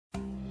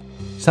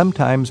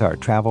Sometimes our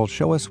travels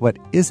show us what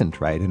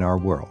isn't right in our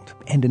world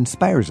and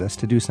inspires us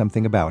to do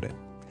something about it.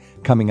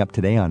 Coming up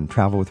today on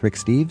Travel with Rick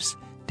Steves,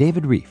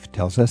 David Reef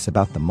tells us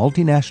about the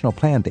multinational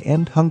plan to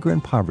end hunger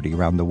and poverty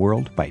around the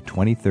world by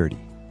 2030.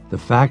 The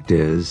fact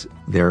is,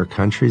 there are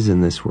countries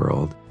in this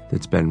world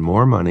that spend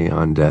more money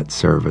on debt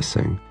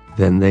servicing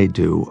than they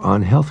do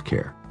on health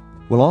care.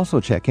 We'll also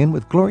check in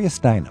with Gloria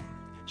Steinem.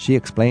 She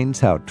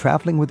explains how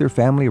traveling with her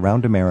family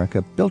around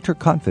America built her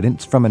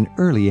confidence from an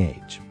early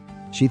age.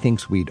 She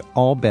thinks we'd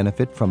all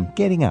benefit from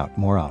getting out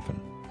more often.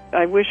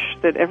 I wish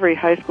that every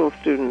high school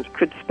student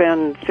could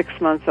spend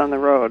 6 months on the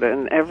road,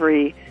 and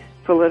every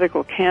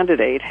political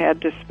candidate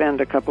had to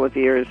spend a couple of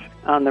years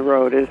on the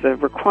road as a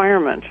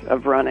requirement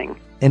of running.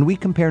 And we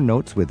compare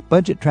notes with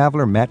budget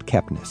traveler Matt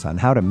Kepnes on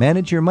how to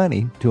manage your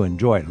money to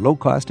enjoy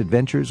low-cost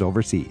adventures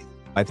overseas.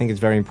 I think it's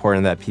very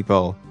important that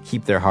people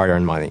keep their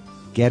hard-earned money.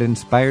 Get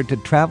inspired to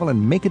travel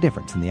and make a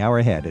difference in the hour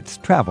ahead. It's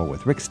Travel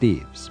with Rick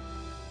Steves.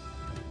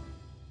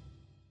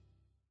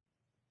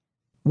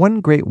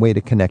 One great way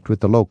to connect with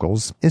the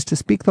locals is to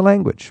speak the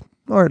language,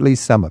 or at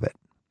least some of it.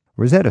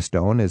 Rosetta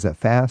Stone is a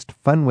fast,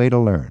 fun way to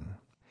learn.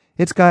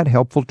 It's got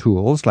helpful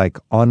tools like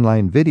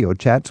online video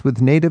chats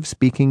with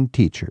native-speaking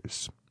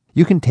teachers.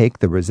 You can take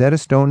the Rosetta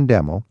Stone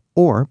demo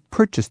or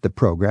purchase the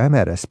program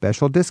at a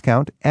special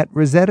discount at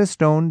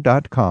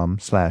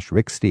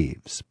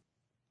rosettastone.com/ricksteves.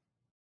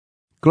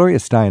 Gloria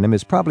Steinem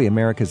is probably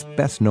America's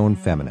best-known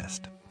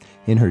feminist.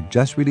 In her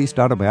just-released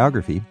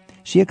autobiography,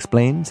 she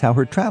explains how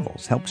her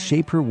travels helped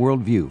shape her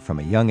worldview from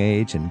a young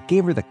age and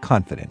gave her the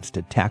confidence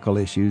to tackle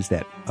issues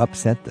that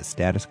upset the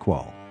status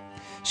quo.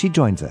 She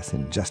joins us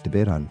in just a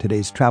bit on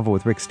today's Travel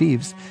with Rick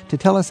Steves to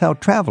tell us how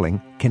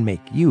traveling can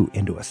make you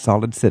into a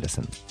solid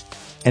citizen.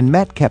 And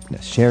Matt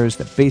Kepnes shares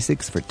the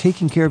basics for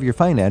taking care of your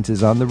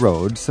finances on the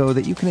road so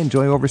that you can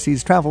enjoy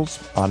overseas travels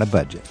on a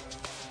budget.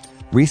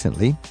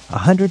 Recently,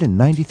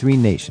 193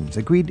 nations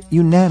agreed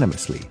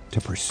unanimously to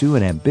pursue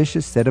an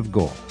ambitious set of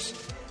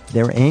goals.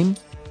 Their aim?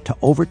 To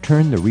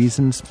overturn the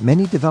reasons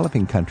many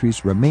developing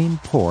countries remain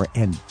poor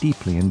and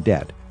deeply in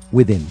debt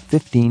within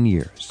 15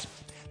 years.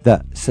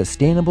 The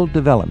Sustainable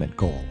Development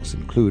Goals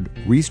include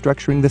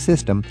restructuring the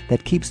system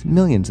that keeps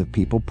millions of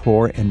people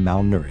poor and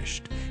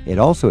malnourished. It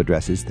also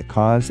addresses the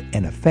cause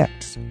and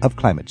effects of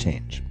climate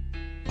change.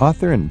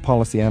 Author and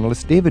policy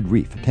analyst David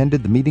Reef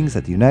attended the meetings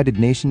at the United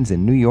Nations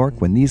in New York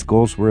when these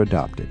goals were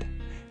adopted.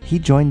 He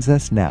joins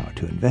us now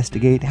to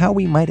investigate how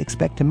we might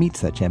expect to meet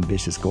such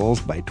ambitious goals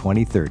by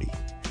 2030.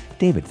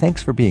 David,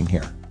 thanks for being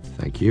here.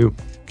 Thank you.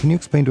 Can you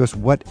explain to us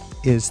what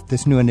is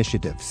this new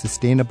initiative,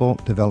 Sustainable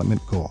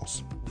Development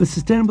Goals? The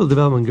Sustainable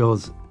Development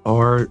Goals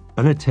are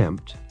an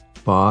attempt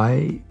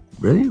by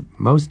really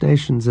most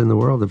nations in the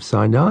world have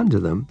signed on to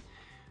them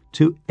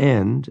to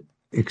end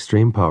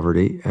extreme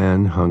poverty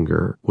and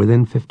hunger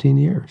within 15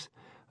 years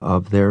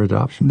of their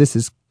adoption. This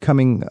is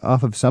coming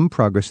off of some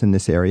progress in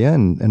this area,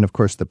 and of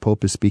course the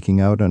Pope is speaking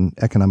out on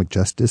economic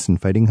justice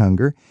and fighting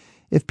hunger.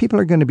 If people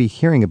are going to be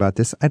hearing about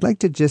this, I'd like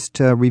to just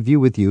review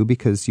with you,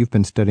 because you've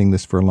been studying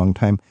this for a long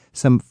time,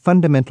 some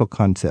fundamental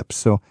concepts.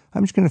 So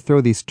I'm just going to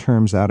throw these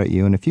terms out at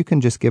you, and if you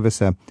can just give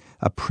us a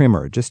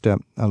primer, just a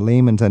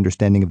layman's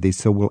understanding of these,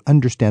 so we'll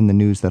understand the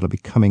news that'll be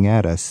coming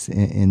at us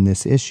in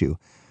this issue.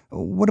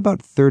 What about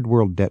third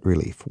world debt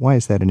relief? Why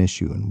is that an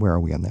issue, and where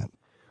are we on that?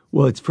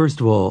 Well, it's first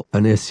of all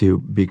an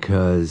issue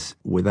because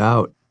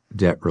without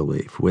debt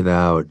relief,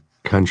 without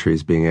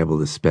countries being able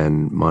to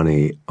spend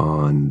money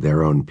on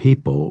their own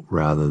people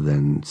rather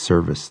than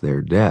service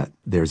their debt,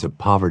 there's a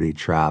poverty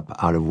trap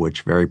out of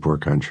which very poor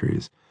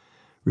countries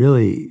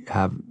really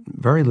have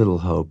very little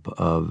hope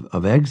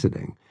of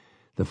exiting.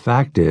 The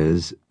fact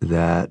is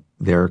that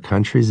there are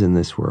countries in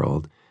this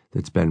world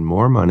that spend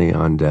more money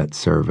on debt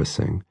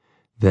servicing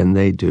than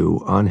they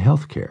do on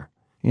health care.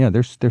 Yeah,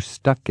 they're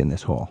stuck in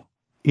this hole.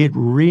 It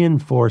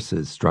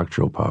reinforces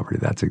structural poverty.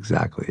 That's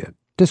exactly it.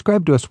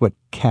 Describe to us what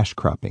cash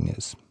cropping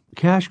is.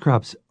 Cash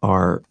crops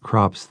are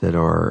crops that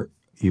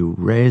you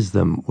raise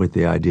them with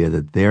the idea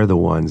that they're the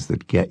ones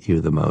that get you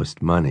the most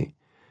money.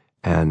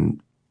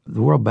 And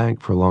the World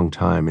Bank for a long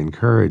time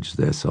encouraged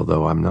this,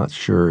 although I'm not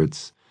sure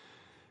it's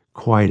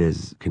quite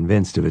as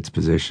convinced of its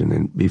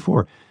position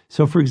before.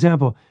 So, for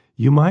example,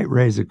 you might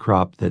raise a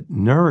crop that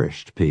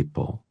nourished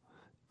people,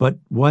 but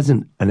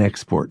wasn't an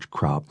export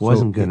crop,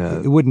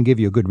 It wouldn't give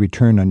you a good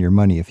return on your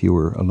money if you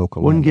were a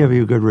local Wouldn't give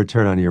you a good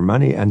return on your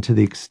money, and to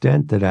the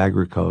extent that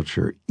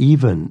agriculture,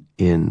 even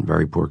in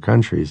very poor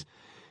countries,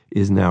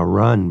 is now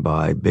run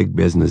by big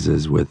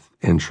businesses with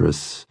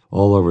interests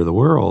all over the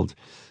world,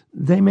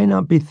 they may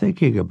not be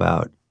thinking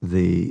about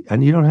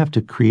and you don't have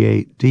to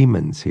create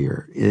demons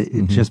here.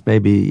 It just may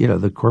be,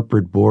 the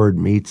corporate board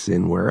meets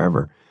in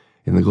wherever,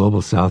 in the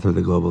global south or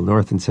the global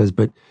north, and says,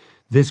 but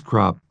this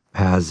crop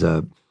has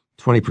a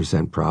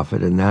 20%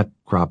 profit and that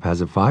crop has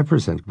a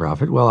 5%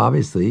 profit. Well,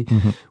 obviously,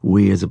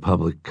 we as a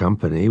public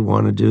company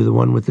want to do the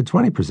one with the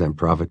 20%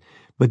 profit,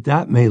 but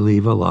that may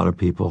leave a lot of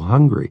people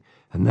hungry.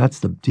 And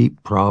that's the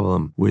deep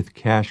problem with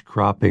cash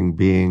cropping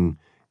being,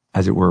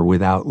 as it were,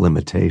 without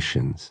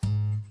limitations.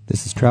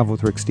 This is Travel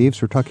with Rick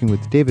Steves. We're talking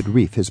with David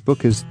Rieff. His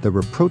book is The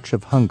Reproach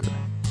of Hunger.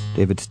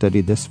 David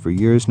studied this for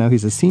years now.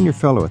 He's a senior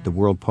fellow at the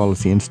World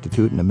Policy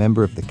Institute and a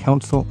member of the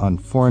Council on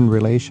Foreign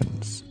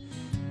Relations.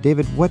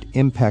 David, what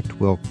impact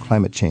will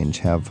climate change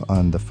have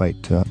on the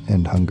fight to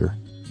end hunger?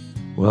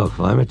 Well,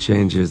 climate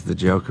change is the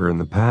joker in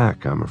the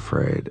pack, I'm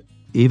afraid.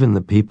 Even the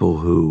people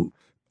who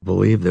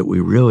believe that we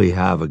really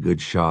have a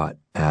good shot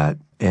at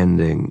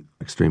ending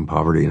extreme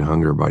poverty and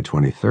hunger by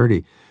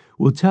 2030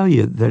 will tell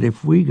you that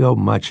if we go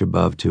much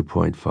above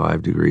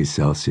 2.5 degrees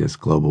Celsius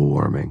global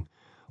warming,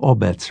 all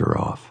bets are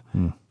off.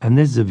 And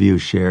this is a view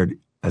shared,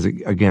 as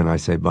again I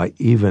say, by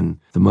even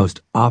the most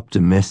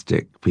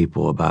optimistic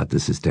people about the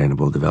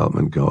Sustainable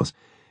Development Goals.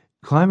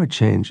 Climate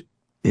change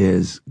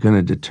is going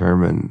to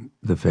determine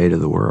the fate of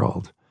the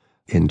world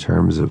in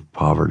terms of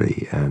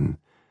poverty and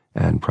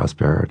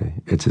prosperity.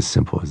 It's as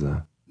simple as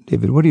that.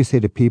 David, what do you say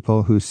to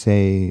people who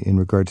say, in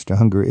regards to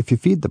hunger, if you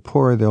feed the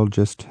poor, they'll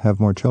just have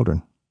more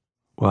children?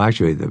 Well,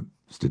 actually, the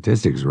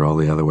statistics are all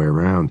the other way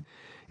around.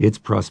 It's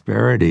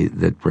prosperity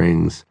that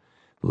brings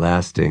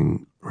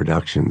lasting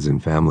reductions in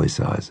family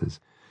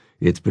sizes.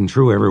 It's been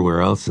true everywhere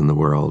else in the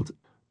world.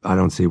 I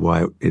don't see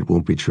why it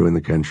won't be true in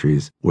the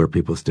countries where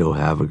people still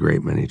have a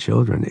great many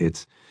children.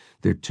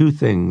 There are two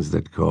things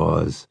that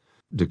cause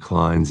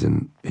declines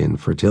in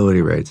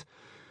fertility rates.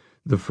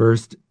 The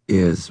first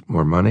is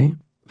more money,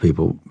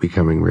 people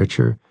becoming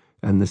richer,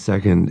 and the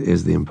second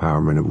is the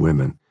empowerment of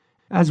women.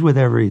 As with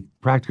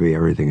practically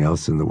everything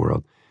else in the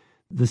world,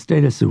 the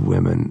status of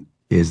women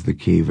is the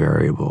key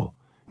variable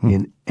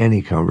in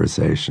any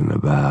conversation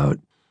about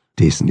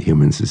decent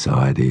human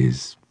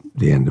societies,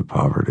 the end of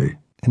poverty.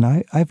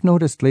 And I've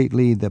noticed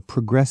lately the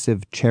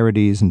progressive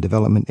charities and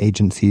development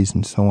agencies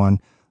and so on,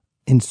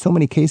 in so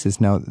many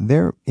cases now,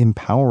 they're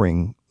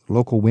empowering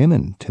local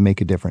women to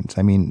make a difference.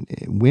 I mean,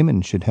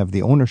 women should have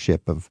the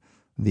ownership of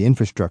the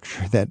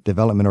infrastructure that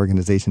development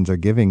organizations are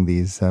giving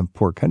these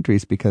poor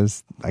countries,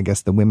 because I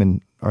guess the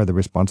women are the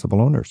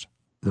responsible owners.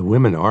 The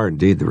women are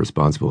indeed the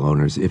responsible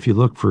owners. If you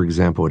look, for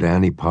example, at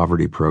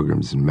anti-poverty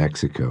programs in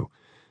Mexico,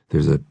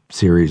 there's a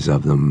series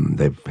of them.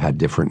 They've had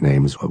different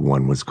names.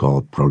 One was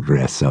called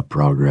Progress,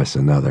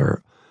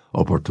 another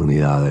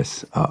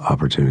Oportunidades,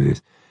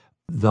 opportunities.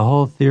 The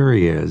whole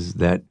theory is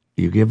that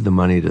you give the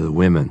money to the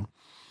women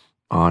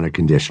on a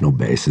conditional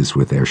basis,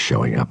 with their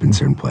showing up in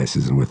certain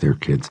places and with their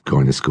kids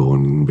going to school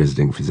and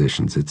visiting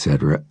physicians,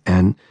 etc.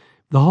 And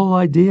the whole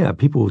idea,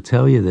 people will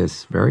tell you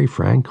this very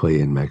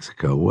frankly in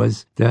Mexico,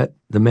 was that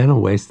the men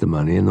will waste the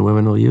money and the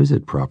women will use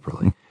it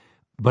properly.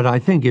 But I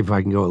think if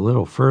I can go a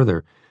little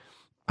further,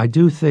 I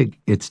do think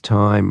it's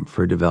time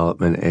for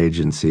development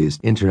agencies,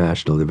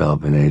 international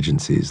development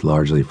agencies,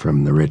 largely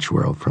from the rich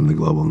world, from the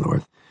global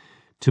north,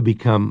 to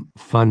become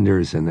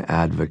funders and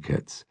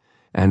advocates,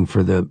 and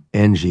for the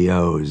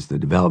NGOs, the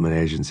development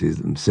agencies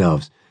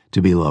themselves,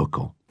 to be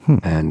local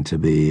and to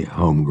be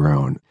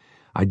homegrown.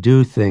 I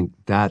do think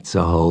that's a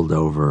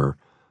holdover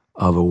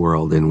of a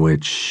world in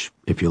which,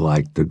 if you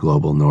like, the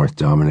global north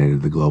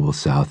dominated the global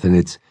south. And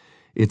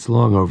it's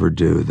long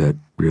overdue that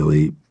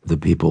really the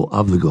people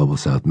of the global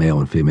south, male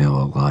and female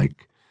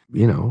alike,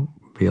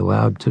 be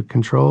allowed to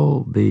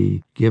control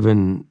the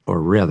given,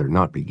 or rather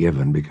not be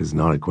given, because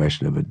not a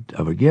question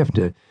of a gift,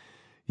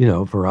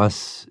 for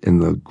us in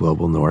the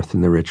global north,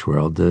 in the rich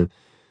world, to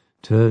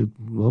a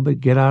little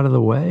bit get out of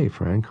the way,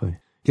 frankly.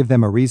 Give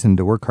them a reason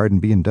to work hard and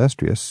be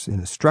industrious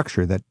in a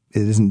structure that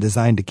isn't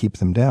designed to keep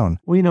them down.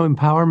 Well,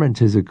 empowerment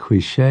is a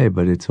cliche,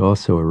 but it's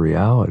also a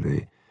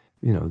reality.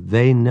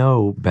 They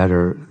know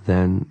better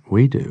than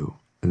we do.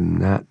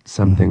 And that's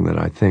something that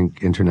I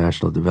think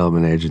international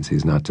development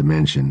agencies, not to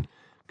mention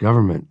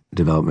government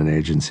development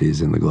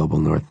agencies in the global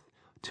north,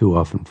 too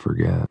often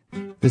forget.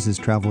 This is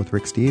Travel with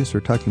Rick Steves. We're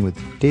talking with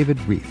David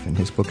Rieff, and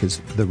his book is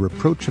The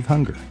Reproach of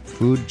Hunger,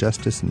 Food,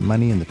 Justice, and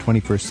Money in the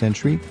 21st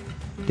Century.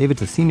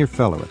 David's a senior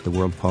fellow at the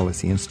World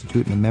Policy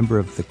Institute and a member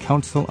of the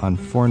Council on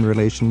Foreign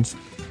Relations.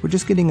 We're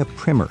just getting a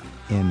primer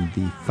in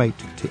the fight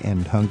to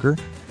end hunger.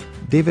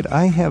 David,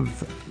 I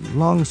have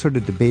long sort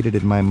of debated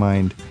in my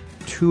mind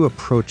two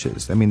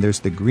approaches. I mean, there's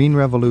the Green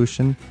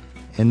Revolution,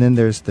 and then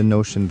there's the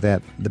notion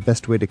that the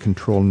best way to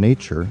control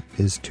nature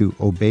is to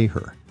obey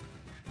her.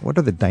 What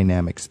are the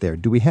dynamics there?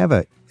 Do we have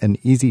an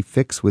easy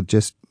fix with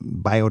just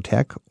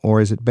biotech,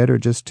 or is it better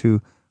just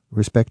to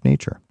respect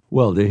nature?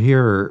 Well, to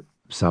hear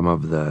some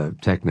of the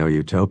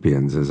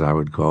techno-utopians, as I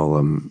would call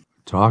them,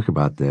 talk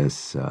about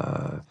this,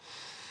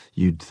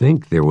 you'd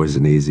think there was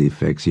an easy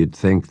fix. You'd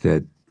think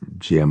that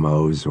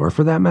GMOs, or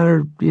for that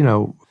matter,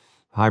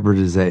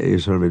 hybridization,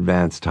 sort of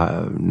advanced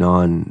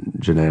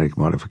non-genetic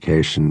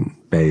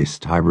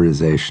modification-based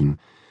hybridization,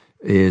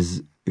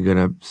 is going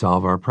to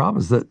solve our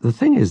problems. The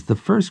thing is, the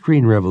first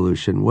Green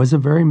Revolution was a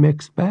very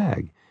mixed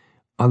bag.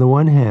 On the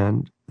one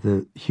hand,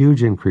 the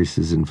huge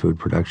increases in food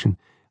production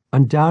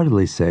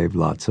undoubtedly saved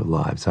lots of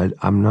lives.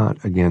 I'm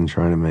not, again,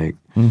 trying to make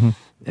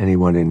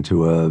anyone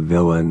into a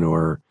villain,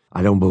 or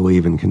I don't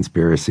believe in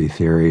conspiracy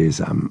theories.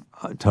 I'm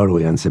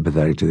totally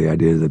unsympathetic to the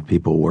idea that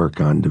people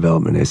work on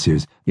development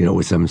issues,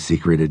 with some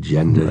secret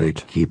agenda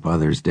to keep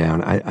others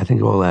down. I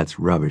think all that's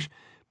rubbish.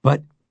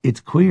 But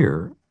it's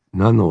clear,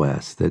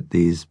 nonetheless, that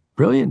these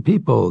brilliant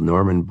people,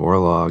 Norman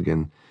Borlaug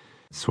and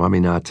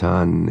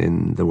Swaminathan,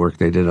 in the work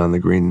they did on the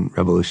Green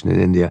Revolution in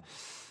India,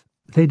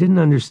 they didn't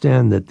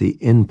understand that the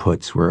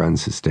inputs were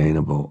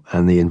unsustainable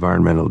and the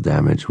environmental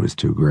damage was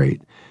too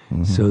great.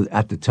 Mm-hmm. So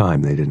at the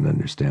time, they didn't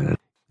understand it.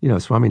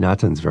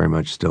 Swaminathan's very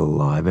much still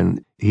alive,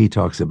 and he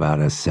talks about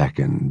a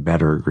second,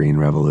 better green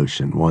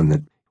revolution, one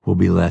that will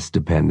be less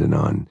dependent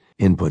on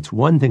inputs.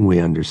 One thing we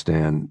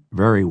understand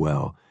very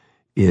well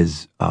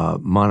is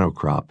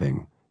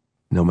monocropping,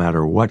 no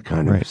matter what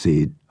kind of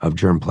seed of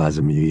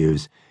germplasm you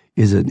use,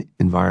 is an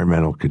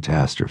environmental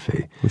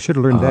catastrophe. We should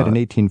have learned that in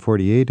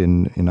 1848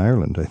 in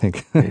Ireland, I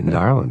think. In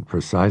Ireland,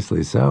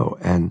 precisely so.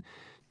 And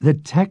the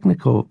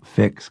technical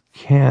fix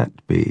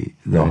can't be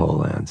the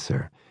whole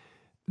answer.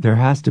 There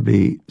has to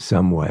be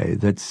some way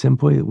that's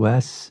simply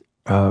less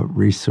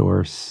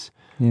resource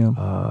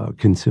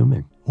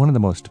consuming. One of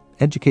the most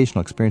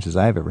educational experiences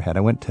I've ever had,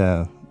 I went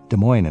to Des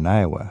Moines in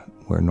Iowa,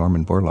 where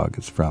Norman Borlaug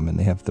is from, and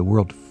they have the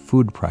World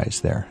Food Prize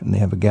there, and they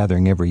have a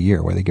gathering every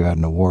year where they give out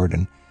an award,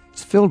 and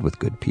it's filled with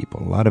good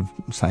people, a lot of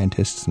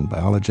scientists and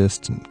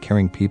biologists and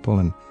caring people,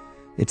 and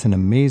it's an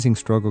amazing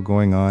struggle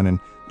going on. And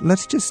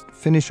let's just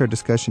finish our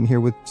discussion here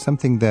with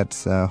something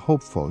that's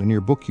hopeful. In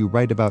your book, you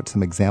write about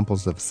some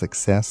examples of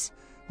success.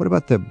 What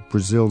about the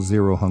Brazil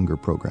Zero Hunger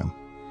program?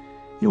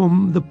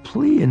 The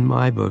plea in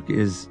my book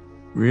is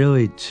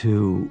really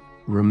to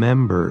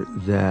remember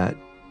that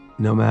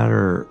no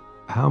matter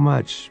how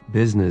much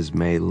business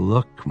may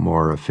look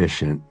more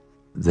efficient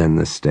than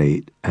the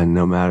state, and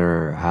no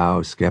matter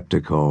how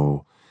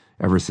skeptical,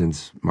 ever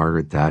since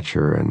Margaret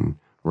Thatcher and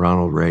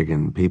Ronald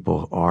Reagan,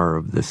 people are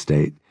of the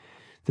state,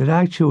 that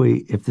actually,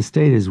 if the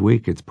state is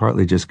weak, it's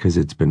partly just because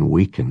it's been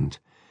weakened.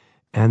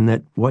 And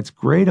that what's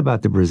great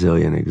about the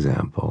Brazilian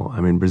example,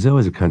 Brazil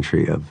is a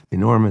country of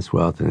enormous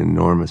wealth and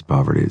enormous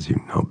poverty, as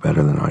you know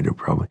better than I do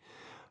probably.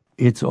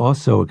 It's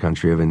also a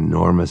country of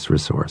enormous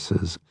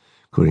resources,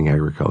 including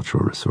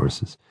agricultural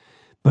resources.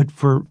 But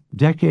for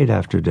decade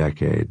after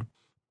decade,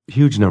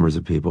 huge numbers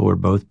of people were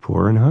both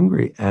poor and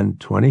hungry. And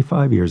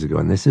 25 years ago,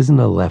 and this isn't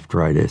a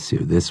left-right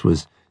issue, this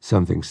was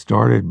something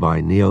started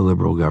by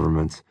neoliberal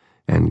governments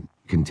and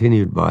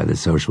continued by the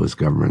socialist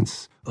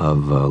governments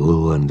of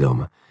Lula and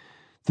Dilma.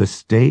 The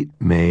state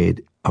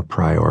made a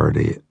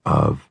priority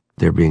of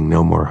there being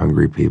no more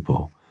hungry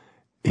people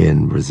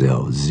in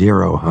Brazil.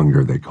 Zero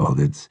hunger, they called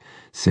it.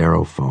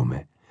 Zero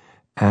fome.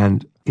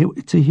 And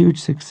it's a huge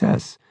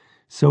success.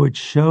 So it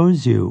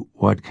shows you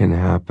what can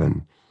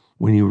happen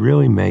when you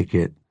really make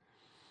it,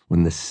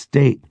 when the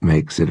state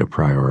makes it a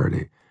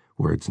priority,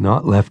 where it's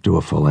not left to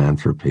a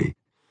philanthropy.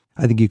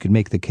 I think you could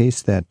make the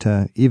case that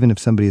even if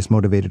somebody is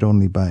motivated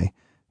only by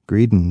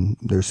greed and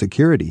their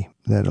security,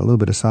 that a little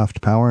bit of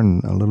soft power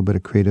and a little bit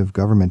of creative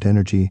government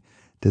energy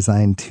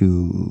designed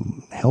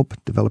to help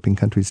developing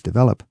countries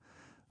develop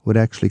would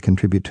actually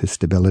contribute to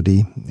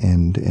stability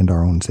and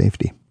our own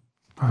safety.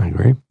 I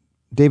agree.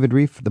 David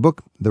Rieff, the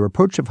book, The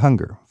Reproach of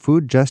Hunger,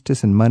 Food,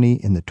 Justice, and Money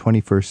in the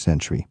 21st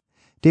Century.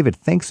 David,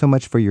 thanks so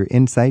much for your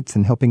insights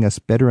and helping us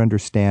better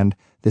understand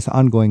this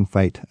ongoing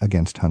fight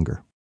against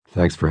hunger.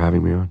 Thanks for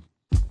having me on.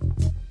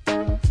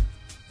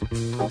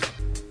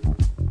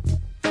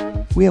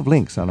 We have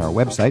links on our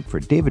website for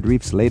David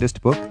Rieff's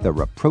latest book, The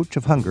Reproach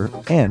of Hunger,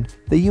 and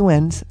the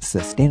UN's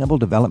Sustainable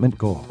Development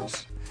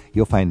Goals.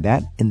 You'll find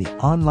that in the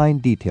online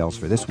details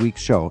for this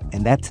week's show,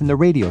 and that's in the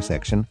radio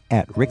section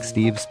at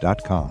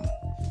ricksteves.com.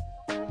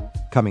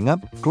 Coming up,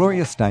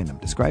 Gloria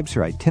Steinem describes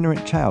her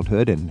itinerant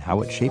childhood and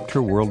how it shaped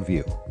her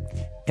worldview.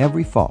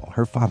 Every fall,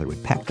 her father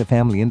would pack the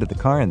family into the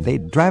car and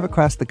they'd drive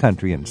across the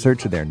country in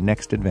search of their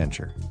next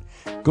adventure.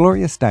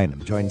 Gloria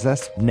Steinem joins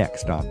us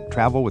next on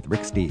Travel with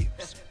Rick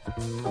Steves.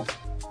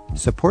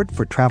 Support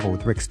for Travel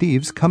with Rick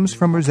Steves comes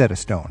from Rosetta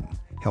Stone,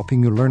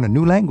 helping you learn a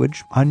new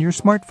language on your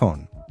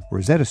smartphone.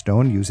 Rosetta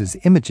Stone uses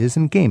images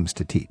and games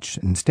to teach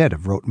instead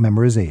of rote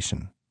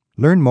memorization.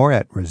 Learn more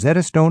at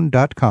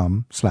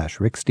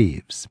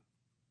rosettastone.com/ricksteves.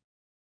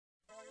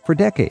 For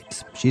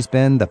decades, she's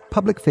been the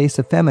public face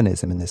of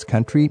feminism in this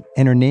country,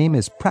 and her name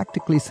is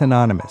practically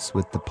synonymous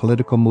with the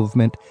political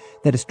movement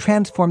that has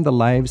transformed the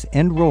lives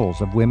and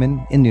roles of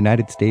women in the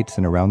United States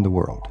and around the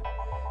world.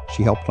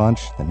 She helped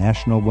launch the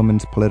National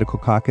Women's Political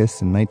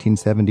Caucus in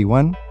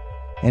 1971,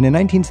 and in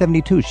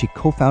 1972 she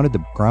co-founded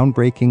the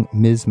groundbreaking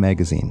Ms.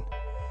 magazine.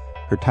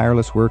 Her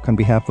tireless work on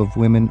behalf of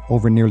women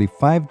over nearly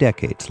 5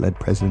 decades led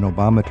President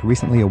Obama to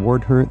recently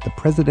award her the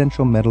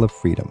Presidential Medal of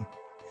Freedom.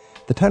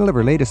 The title of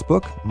her latest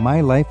book,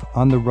 My Life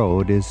on the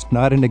Road, is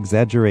not an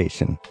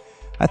exaggeration.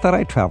 I thought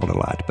I traveled a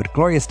lot, but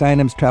Gloria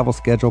Steinem's travel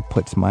schedule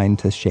puts mine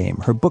to shame.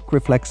 Her book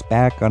reflects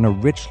back on a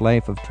rich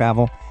life of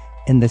travel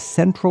and the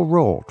central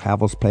role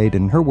travel's played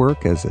in her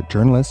work as a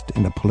journalist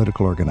and a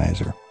political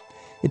organizer.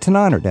 It's an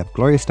honor to have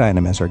Gloria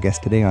Steinem as our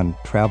guest today on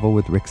Travel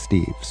with Rick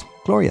Steves.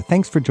 Gloria,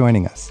 thanks for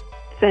joining us.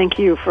 Thank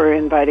you for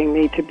inviting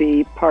me to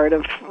be part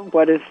of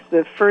what is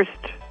the first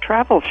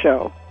travel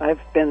show. I've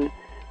been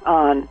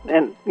on.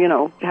 And,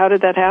 how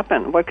did that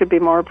happen? What could be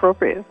more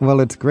appropriate? Well,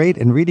 it's great.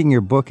 And reading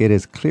your book, it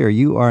is clear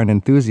you are an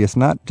enthusiast,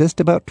 not just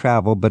about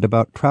travel, but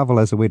about travel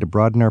as a way to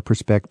broaden our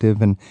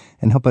perspective and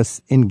help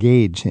us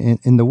engage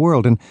in the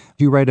world. And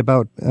you write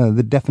about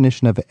the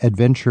definition of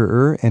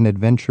adventurer and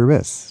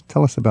adventuress.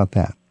 Tell us about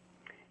that.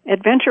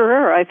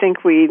 Adventurer, I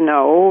think we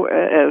know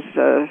as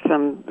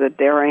the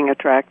daring,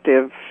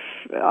 attractive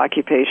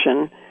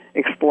occupation,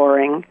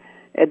 exploring.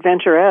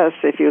 Adventuress,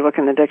 if you look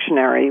in the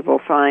dictionary,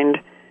 will find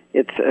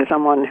it's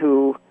someone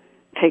who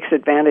takes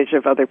advantage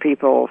of other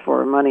people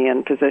for money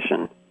and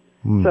position.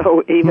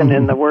 So even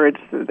in the words,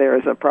 there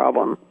is a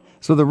problem.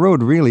 So the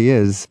road really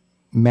is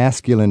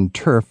masculine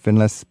turf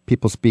unless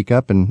people speak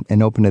up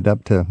and open it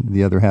up to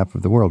the other half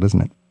of the world,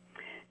 isn't it?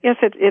 Yes,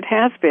 it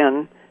has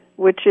been,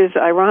 which is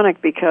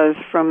ironic because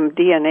from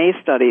DNA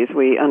studies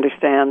we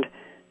understand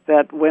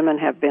that women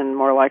have been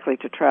more likely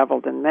to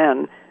travel than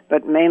men,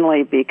 but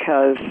mainly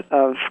because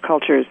of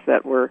cultures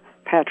that were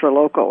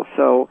patrilocal,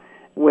 so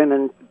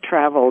women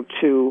traveled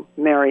to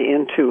marry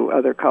into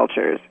other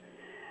cultures.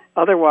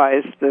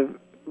 Otherwise, the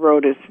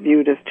road is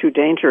viewed as too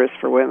dangerous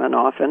for women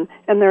often,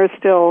 and there are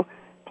still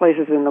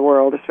places in the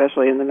world,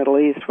 especially in the Middle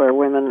East, where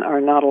women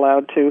are not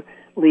allowed to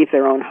leave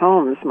their own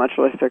homes, much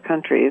less their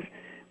countries,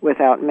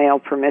 without male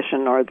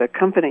permission or the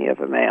company of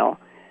a male.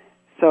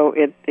 So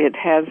it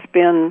has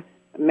been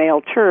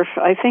male turf,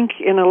 I think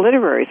in a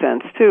literary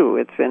sense, too.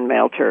 It's been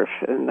male turf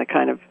in the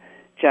kind of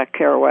Jack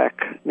Kerouac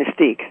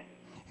mystique.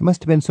 It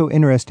must have been so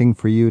interesting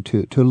for you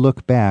to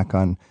look back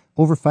on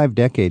over 5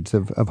 decades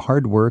of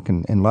hard work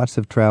and lots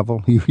of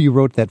travel. You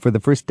wrote that for the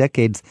first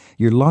decades,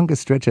 your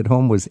longest stretch at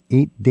home was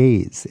 8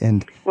 days.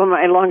 Well,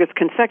 my longest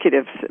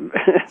consecutive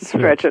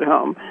stretch at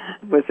home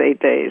was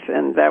 8 days,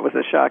 and that was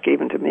a shock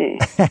even to me.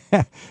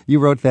 You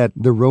wrote that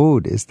the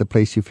road is the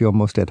place you feel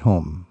most at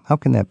home. How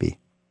can that be?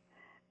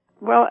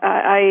 Well,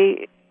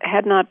 I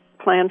had not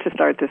planned to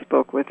start this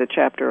book with a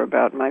chapter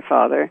about my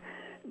father,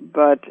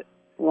 but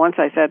once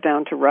I sat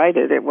down to write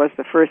it, it was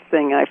the first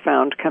thing I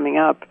found coming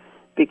up,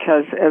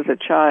 because as a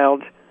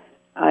child,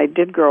 I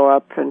did grow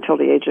up until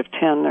the age of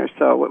 10 or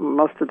so,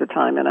 most of the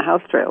time in a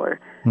house trailer.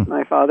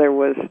 My father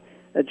was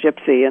a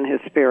gypsy in his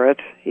spirit.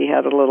 He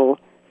had a little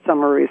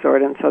summer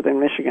resort in southern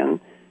Michigan,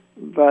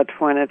 but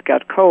when it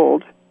got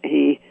cold,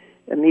 he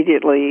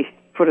immediately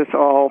put us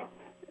all,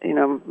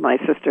 my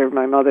sister,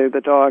 my mother, the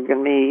dog,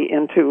 and me,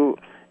 into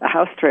a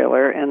house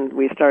trailer, and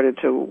we started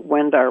to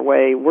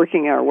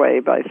working our way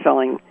by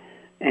selling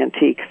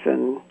antiques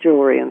and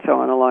jewelry and so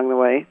on along the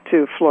way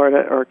to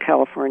Florida or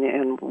California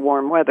in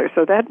warm weather.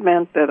 So that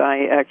meant that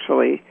I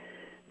actually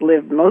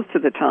lived most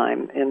of the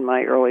time in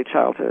my early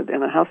childhood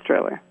in a house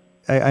trailer.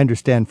 I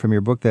understand from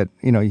your book that,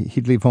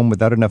 he'd leave home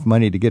without enough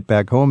money to get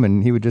back home,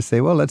 and he would just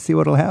say, well, let's see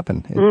what'll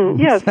happen.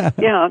 Yes,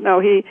 yeah,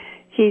 no,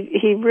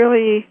 he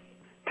really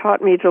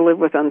taught me to live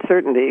with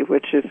uncertainty,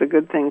 which is a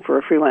good thing for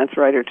a freelance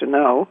writer to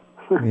know.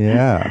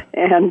 Yeah.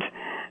 And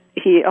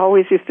he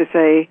always used to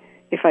say,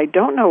 if I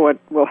don't know what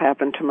will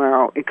happen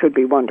tomorrow, it could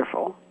be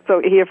wonderful. So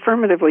he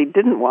affirmatively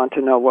didn't want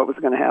to know what was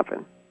going to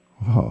happen.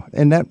 Oh,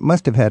 and that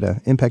must have had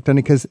an impact on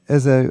you, because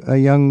as a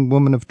young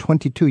woman of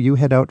 22, you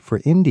head out for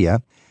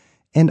India.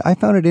 And I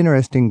found it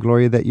interesting,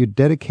 Gloria, that you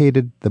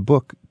dedicated the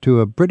book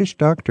to a British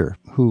doctor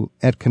who,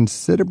 at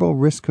considerable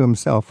risk to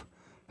himself,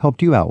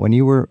 helped you out when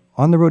you were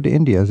on the road to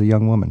India as a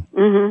young woman.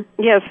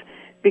 Mm-hmm. Yes,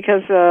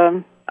 because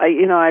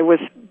I was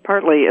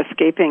partly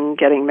escaping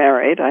getting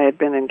married. I had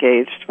been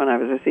engaged when I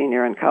was a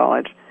senior in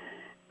college.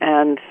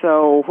 And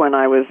so when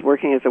I was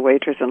working as a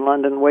waitress in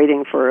London,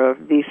 waiting for a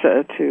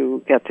visa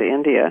to get to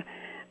India,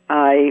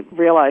 I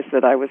realized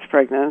that I was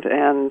pregnant,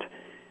 and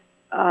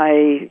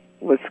I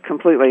was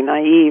completely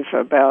naive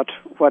about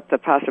what the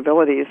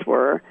possibilities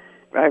were.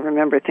 I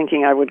remember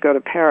thinking I would go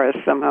to Paris.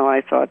 Somehow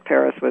I thought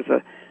Paris was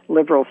a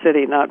liberal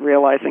city, not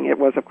realizing it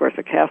was, of course,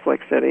 a Catholic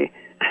city.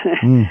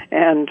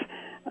 And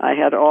I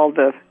had all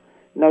the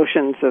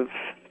notions of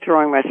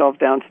throwing myself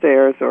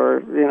downstairs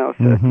or,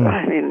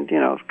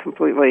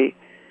 completely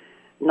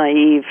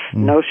naive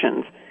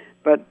notions.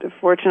 But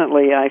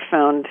fortunately, I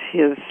found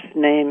his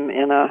name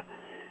in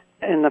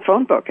the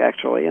phone book,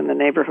 actually, in the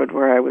neighborhood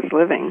where I was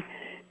living.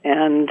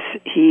 And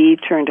he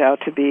turned out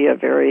to be a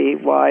very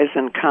wise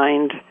and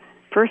kind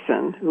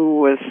person who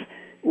was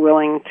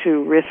willing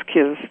to risk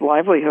his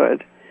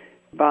livelihood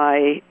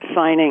by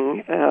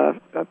signing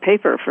a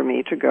paper for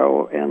me to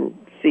go and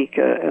seek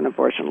an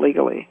abortion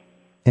legally.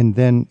 And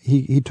then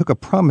he took a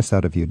promise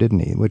out of you, didn't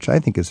he? Which I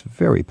think is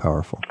very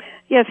powerful.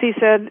 Yes, he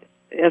said,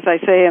 as I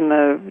say in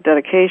the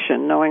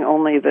dedication, knowing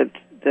only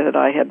that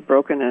I had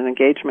broken an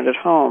engagement at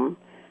home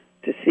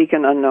to seek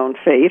an unknown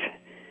fate,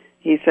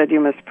 he said, you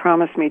must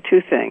promise me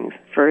 2 things.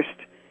 First,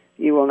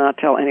 you will not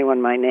tell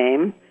anyone my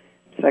name.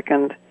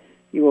 Second,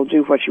 you will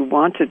do what you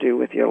want to do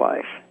with your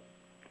life.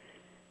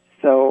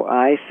 So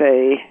I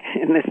say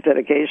in this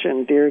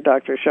dedication, Dear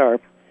Dr.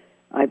 Sharp,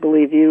 I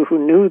believe you who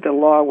knew the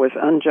law was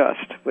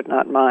unjust would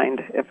not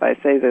mind if I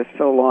say this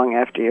so long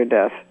after your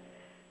death.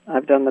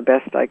 I've done the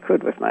best I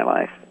could with my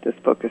life. This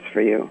book is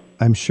for you.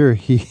 I'm sure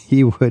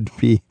he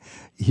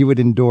would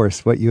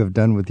endorse what you have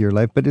done with your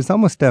life, but it's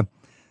almost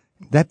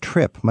that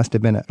trip must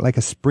have been like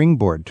a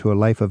springboard to a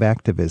life of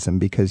activism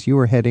because you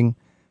were heading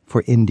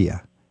for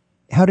India.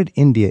 How did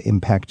India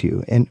impact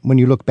you? And when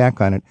you look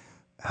back on it,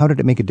 how did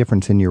it make a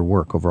difference in your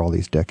work over all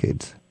these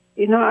decades?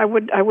 I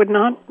would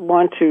not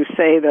want to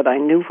say that I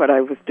knew what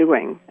I was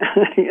doing.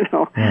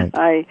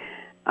 Right.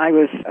 I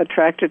was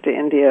attracted to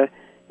India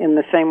in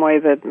the same way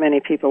that many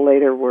people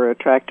later were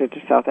attracted to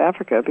South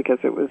Africa because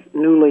it was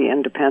newly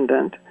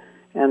independent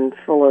and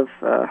full of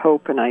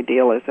hope and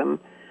idealism.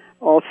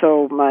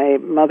 Also, my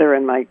mother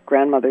and my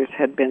grandmothers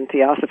had been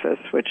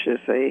theosophists, which is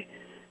a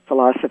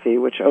philosophy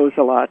which owes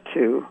a lot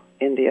to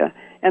India.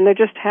 And there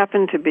just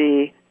happened to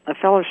be a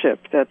fellowship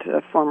that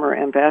a former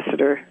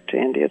ambassador to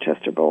India,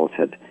 Chester Bowles,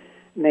 had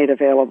made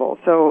available.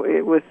 So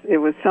it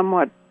was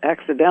somewhat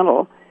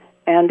accidental.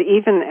 And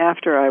even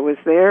after I was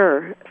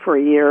there for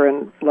a year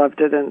and loved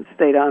it and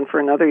stayed on for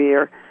another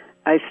year,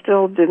 I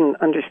still didn't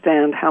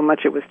understand how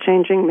much it was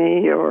changing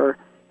me or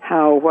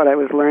how what I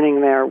was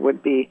learning there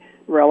would be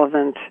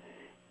relevant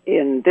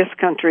in this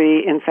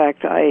country. In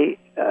fact, I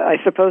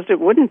supposed it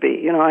wouldn't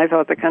be. I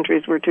thought the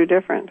countries were too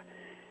different.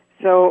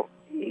 So,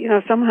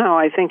 somehow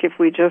I think if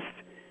we just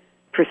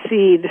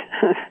proceed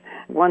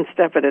one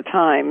step at a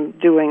time,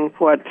 doing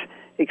what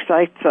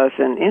excites us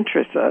and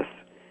interests us,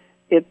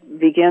 it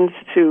begins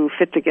to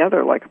fit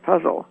together like a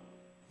puzzle.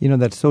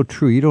 That's so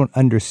true. You don't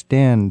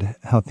understand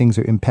how things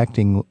are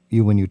impacting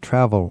you when you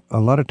travel. A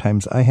lot of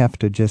times I have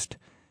to just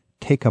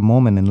take a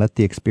moment and let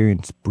the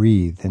experience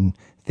breathe and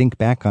think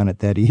back on it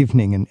that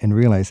evening and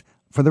realize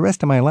for the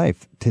rest of my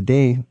life,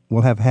 today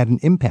will have had an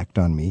impact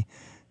on me.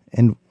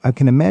 And I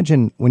can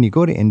imagine when you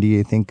go to India,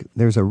 you think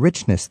there's a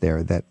richness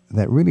there that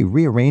really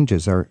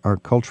rearranges our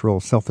cultural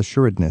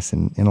self-assuredness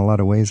in a lot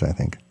of ways, I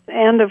think.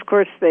 And, of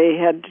course, they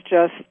had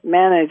just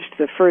managed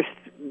the first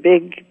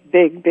big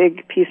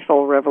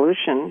peaceful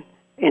revolution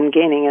in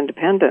gaining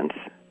independence.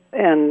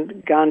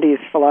 And Gandhi's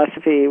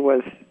philosophy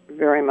was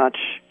very much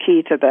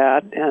key to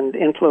that and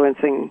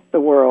influencing the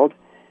world.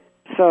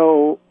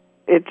 So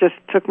it just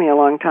took me a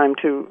long time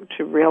to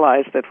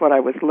realize that what I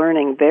was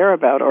learning there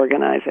about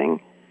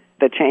organizing,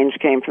 the change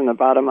came from the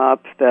bottom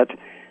up, that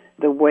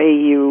the way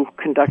you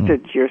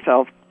conducted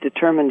yourself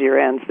determined your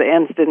ends. The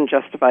ends didn't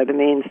justify the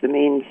means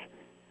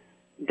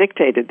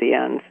dictated the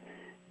ends.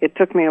 It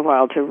took me a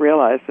while to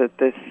realize that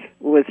this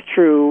was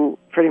true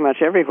pretty much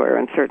everywhere,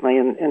 and certainly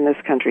in this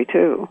country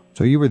too.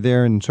 So you were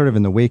there in sort of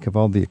in the wake of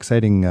all the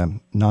exciting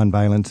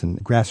nonviolence and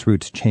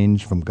grassroots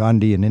change from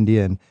Gandhi in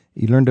India, and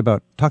you learned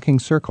about talking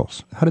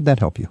circles. How did that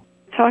help you?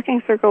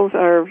 Talking circles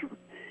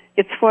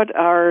it's what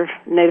our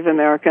Native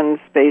Americans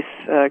base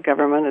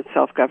government and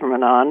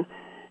self-government on.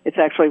 It's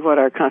actually what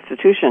our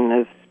Constitution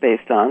is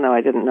based on, though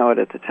I didn't know it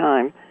at the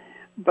time.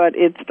 But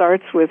it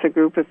starts with a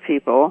group of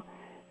people,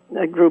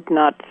 a group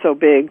not so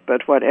big,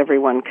 but what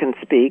everyone can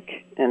speak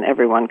and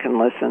everyone can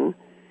listen,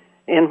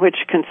 in which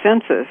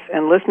consensus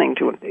and listening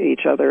to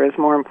each other is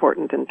more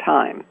important than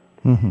time.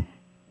 Mm-hmm.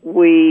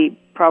 We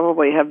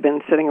probably have been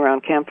sitting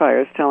around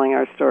campfires telling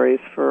our stories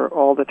for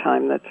all the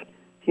time that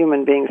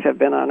human beings have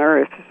been on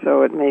Earth,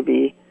 so it may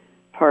be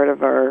part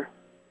of our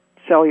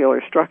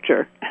cellular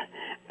structure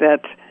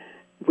that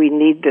we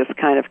need this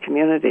kind of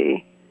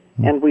community.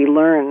 And we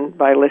learn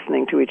by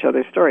listening to each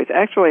other's stories.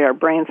 Actually, our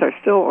brains are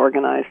still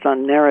organized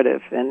on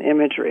narrative and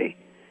imagery.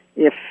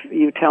 If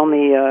you tell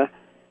me a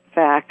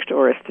fact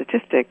or a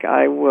statistic,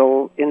 I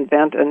will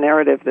invent a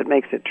narrative that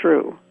makes it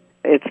true.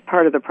 It's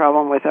part of the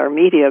problem with our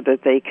media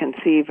that they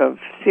conceive of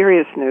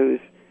serious news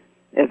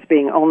as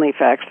being only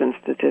facts and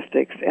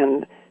statistics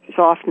and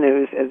soft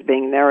news as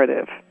being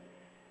narrative.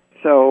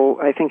 So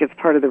I think it's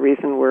part of the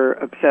reason we're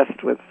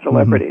obsessed with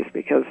celebrities,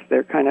 because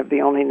they're kind of the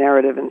only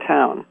narrative in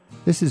town.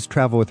 This is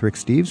Travel with Rick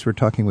Steves. We're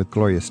talking with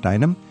Gloria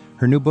Steinem.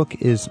 Her new book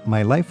is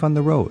My Life on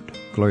the Road.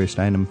 Gloria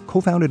Steinem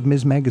co-founded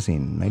Ms. Magazine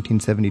in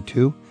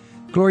 1972.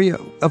 Gloria,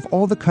 of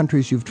all the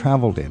countries you've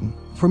traveled in,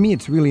 for me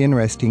it's really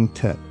interesting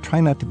to try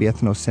not to be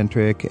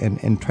ethnocentric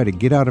and try to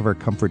get out of our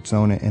comfort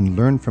zone and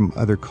learn from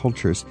other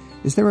cultures.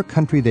 Is there a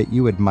country that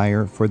you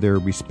admire for their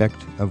respect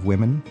of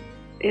women?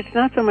 It's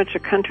not so much a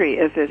country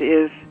as it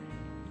is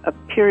a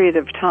period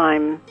of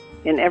time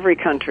in every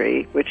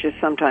country, which is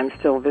sometimes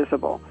still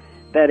visible.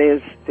 That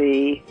is,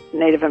 the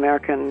Native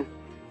American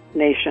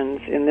nations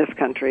in this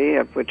country,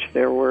 of which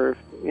there were,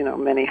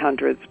 many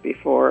hundreds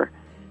before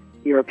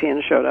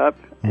Europeans showed up,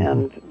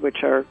 and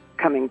which are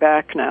coming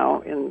back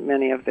now in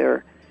many of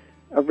their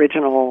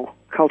original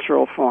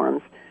cultural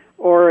forms.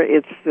 Or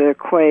it's the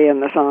Kwe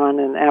and the San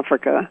in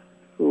Africa,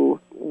 who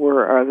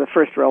are the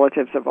first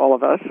relatives of all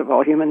of us, of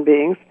all human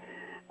beings,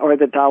 or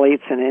the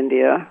Dalits in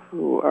India,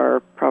 who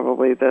are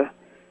probably the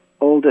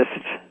oldest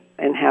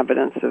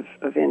inhabitants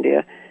of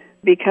India,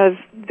 because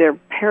their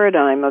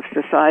paradigm of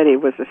society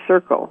was a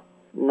circle,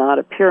 not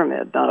a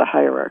pyramid, not a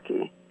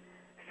hierarchy.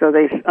 So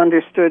they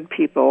understood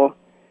people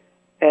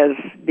as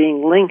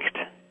being linked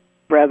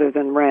rather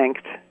than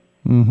ranked,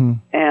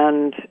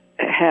 and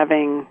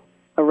having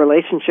a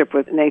relationship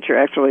with nature.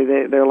 Actually,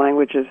 their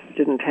languages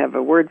didn't have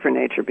a word for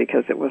nature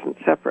because it wasn't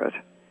separate.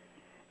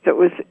 So it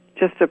was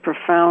just a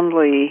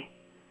profoundly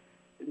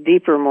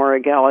deeper, more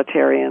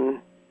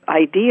egalitarian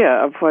idea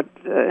of what,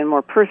 a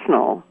more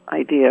personal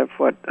idea of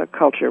what a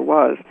culture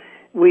was.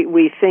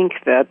 We think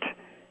that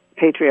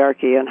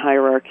patriarchy and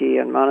hierarchy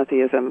and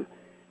monotheism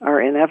are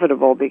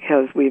inevitable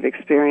because we've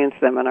experienced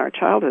them in our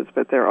childhoods,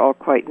 but they're all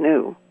quite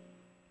new.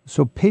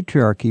 So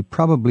patriarchy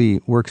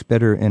probably works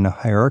better in a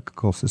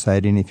hierarchical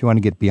society, and if you want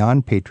to get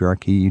beyond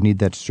patriarchy, you need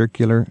that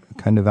circular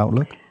kind of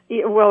outlook?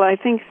 Yeah, well, I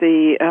think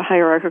the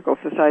hierarchical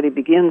society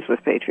begins with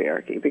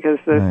patriarchy because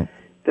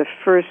the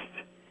first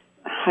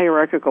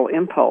hierarchical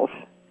impulse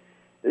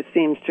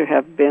seems to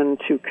have been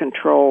to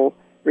control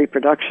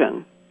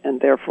reproduction and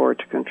therefore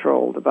to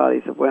control the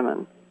bodies of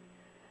women.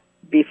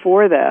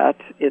 Before that,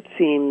 it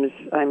seems,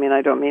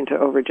 I don't mean to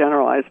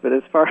overgeneralize, but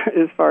as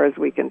far as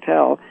we can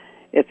tell,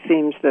 it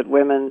seems that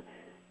women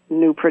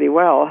knew pretty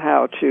well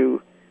how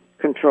to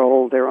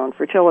control their own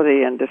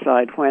fertility and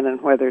decide when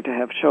and whether to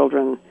have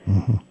children,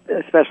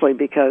 especially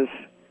because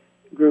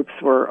groups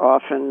were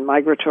often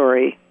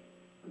migratory.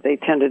 They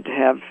tended to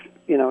have,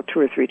 2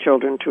 or 3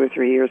 children 2 or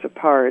 3 years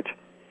apart.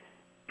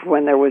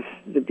 When there was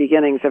the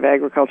beginnings of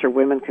agriculture,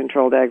 women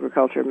controlled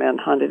agriculture, men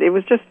hunted. It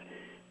was just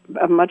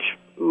a much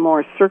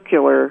more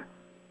circular,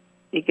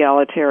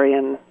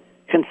 egalitarian,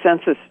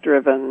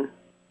 consensus-driven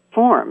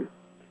form.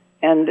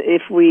 And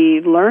if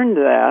we learned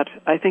that,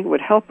 I think it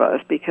would help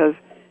us because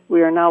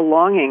we are now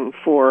longing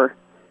for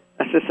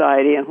a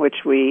society in which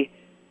we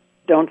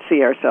don't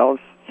see ourselves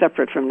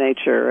separate from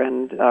nature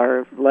and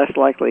are less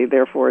likely,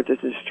 therefore, to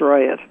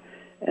destroy it,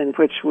 in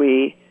which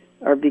we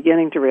are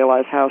beginning to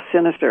realize how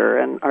sinister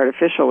and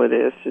artificial it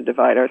is to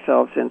divide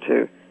ourselves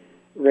into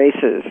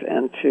races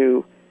and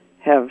to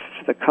have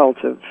the cult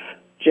of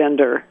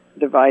gender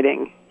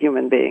dividing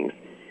human beings.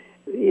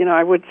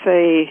 I would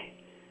say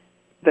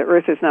the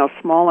Earth is now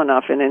small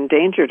enough and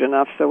endangered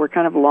enough, so we're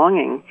kind of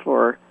longing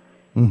for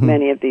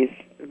many of these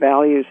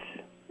values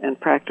and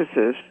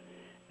practices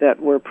that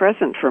were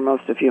present for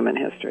most of human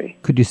history.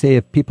 Could you say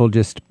if people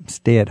just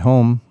stay at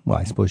home, well,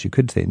 I suppose you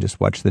could say, and just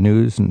watch the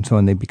news and so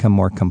on, they become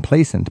more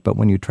complacent, but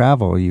when you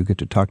travel, you get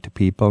to talk to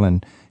people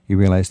and you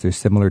realize there's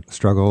similar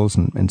struggles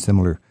and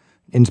similar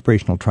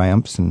inspirational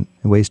triumphs and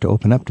ways to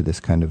open up to this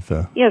kind of...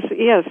 Yes,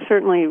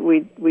 certainly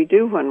we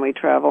do when we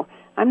travel.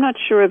 I'm not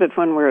sure that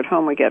when we're at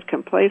home we get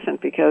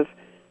complacent because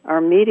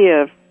our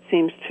media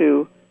seems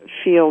to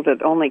feel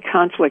that only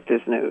conflict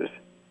is news.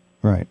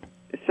 Right.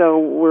 So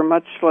we're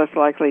much less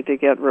likely to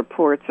get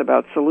reports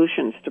about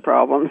solutions to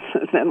problems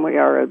than we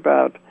are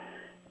about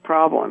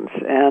problems.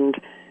 And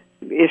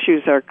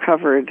issues are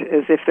covered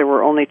as if there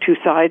were only 2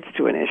 sides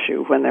to an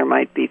issue when there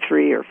might be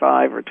 3 or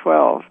 5 or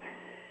 12.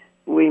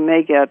 We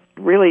may get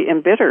really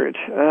embittered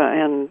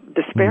and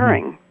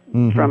despairing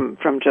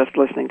from just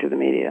listening to the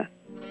media.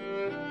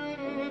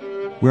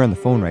 We're on the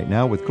phone right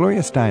now with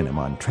Gloria Steinem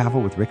on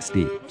Travel with Rick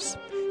Steves.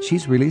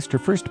 She's released her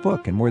first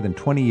book in more than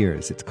 20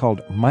 years. It's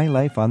called My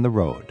Life on the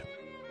Road.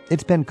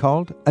 It's been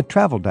called a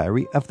travel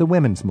diary of the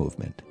women's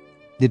movement.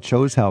 It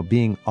shows how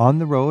being on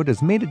the road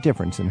has made a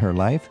difference in her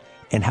life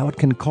and how it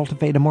can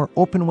cultivate a more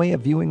open way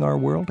of viewing our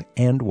world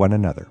and one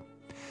another.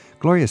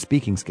 Gloria's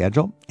speaking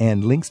schedule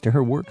and links to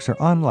her works are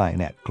online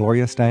at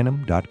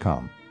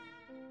gloriasteinem.com.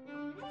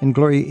 And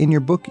Gloria, in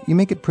your book, you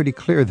make it pretty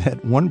clear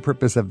that one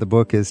purpose of the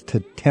book is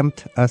to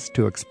tempt us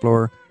to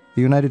explore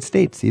the United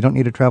States. You don't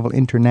need to travel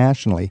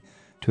internationally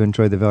to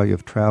enjoy the value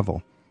of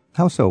travel.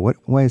 How so?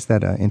 Why is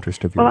that an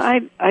interest of yours? Well,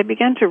 I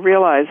began to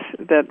realize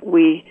that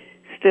we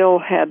still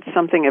had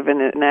something of a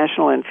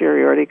national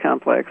inferiority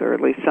complex, or at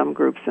least some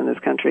groups in this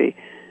country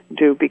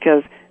do,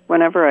 because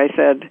whenever I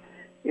said,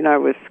 I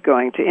was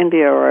going to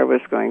India or I was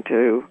going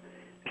to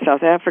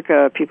South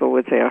Africa, people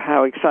would say, oh,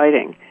 how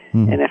exciting.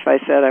 And if I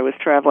said I was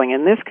traveling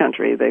in this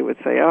country, they would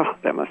say, oh,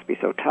 that must be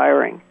so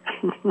tiring.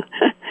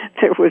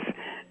 There was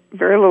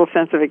very little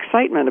sense of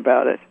excitement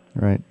about it.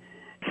 Right.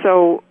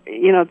 So,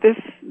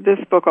 this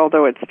book,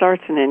 although it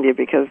starts in India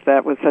because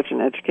that was such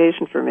an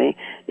education for me,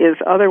 is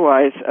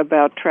otherwise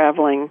about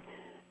traveling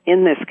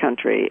in this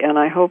country. And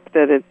I hope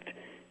that it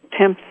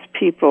tempts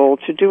people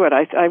to do it.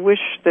 I wish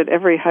that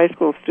every high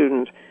school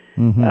student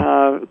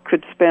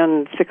could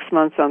spend 6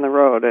 months on the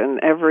road, and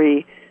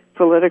every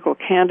political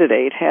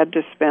candidate had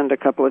to spend a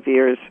couple of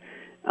years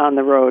on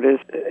the road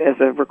as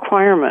a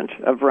requirement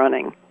of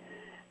running.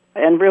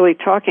 And really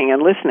talking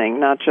and listening,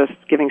 not just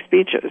giving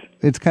speeches.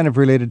 It's kind of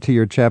related to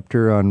your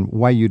chapter on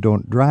why you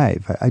don't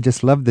drive. I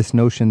just love this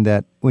notion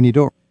that when you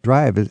don't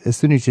drive, as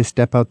soon as you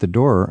step out the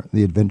door,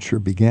 the adventure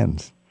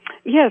begins.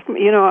 Yes,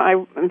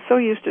 I'm so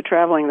used to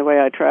traveling the way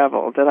I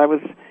travel that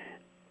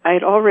I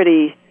had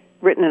already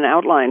written an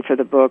outline for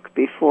the book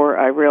before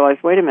I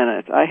realized, wait a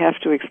minute, I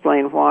have to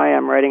explain why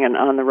I'm writing an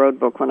on-the-road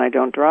book when I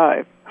don't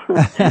drive.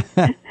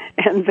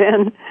 And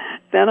then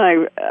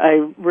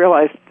I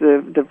realized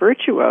the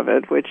virtue of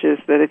it, which is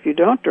that if you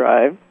don't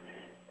drive,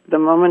 the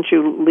moment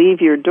you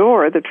leave your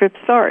door, the trip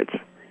starts.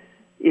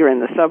 You're in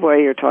the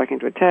subway, you're talking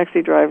to a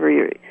taxi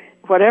driver,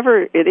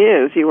 whatever it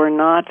is, you are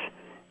not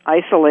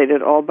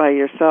isolated all by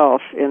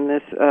yourself in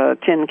this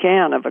tin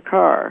can of a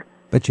car.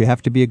 But you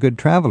have to be a good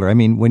traveler. I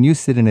mean, when you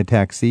sit in a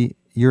taxi,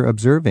 you're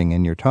observing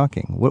and you're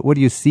talking. What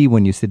do you see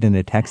when you sit in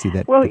a taxi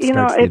that starts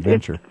the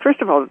adventure?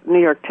 First of all, New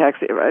York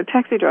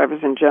taxi drivers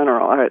in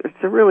general, it's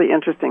a really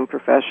interesting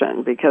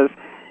profession because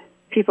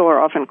people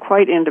are often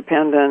quite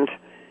independent.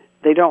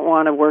 They don't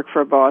want to work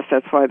for a boss.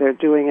 That's why they're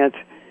doing it.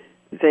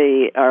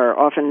 They are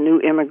often new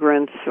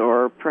immigrants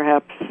or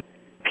perhaps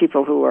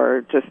people who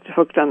are just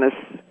hooked on this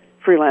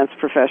freelance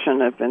profession,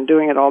 have been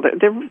doing it all day.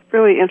 They're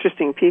really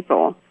interesting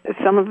people.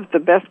 Some of the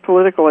best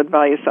political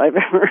advice I've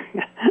ever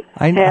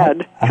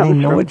had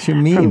comes from, what you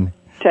mean. From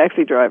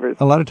taxi drivers.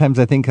 A lot of times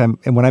I think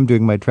when I'm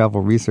doing my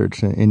travel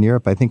research in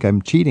Europe, I think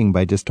I'm cheating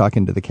by just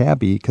talking to the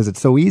cabbie because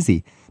it's so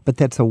easy. But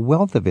that's a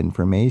wealth of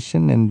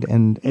information and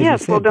as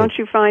yes, you said, well, don't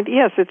you find?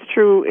 Yes, it's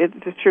true.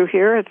 It's true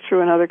here. It's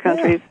true in other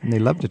countries. Yeah, and they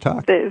love to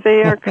talk.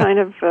 They are kind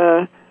of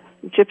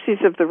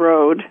gypsies of the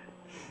road.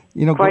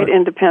 Quite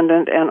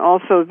independent, and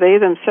also they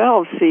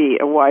themselves see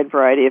a wide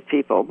variety of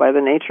people by the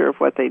nature of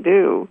what they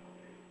do.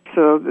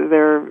 So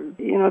they're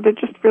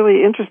just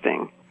really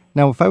interesting.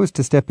 Now, if I was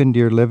to step into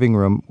your living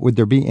room, would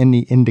there be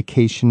any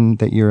indication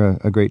that you're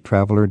a great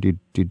traveler? Do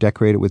you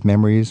decorate it with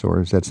memories, or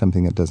is that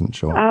something that doesn't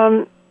show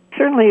up?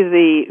 Certainly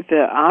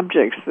the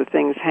objects, the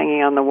things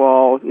hanging on the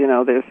wall,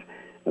 there's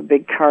a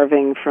big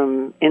carving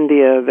from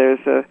India,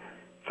 there's a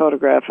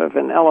photograph of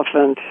an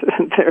elephant,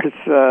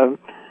 there's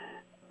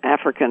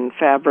African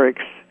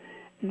fabrics.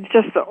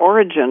 Just the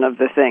origin of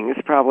the things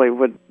probably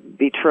would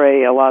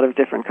betray a lot of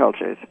different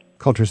cultures.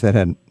 Cultures that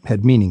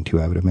had meaning to,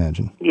 I would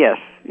imagine. Yes.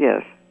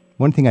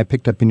 One thing I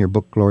picked up in your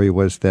book, Gloria,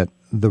 was that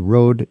the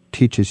road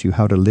teaches you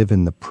how to live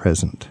in the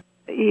present.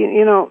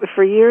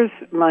 For years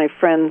my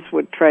friends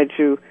would try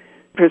to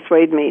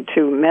persuade me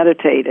to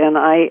meditate, and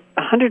I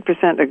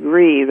 100%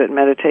 agree that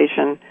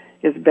meditation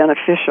is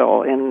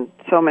beneficial in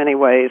so many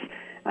ways.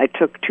 I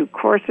took 2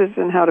 courses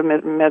in how to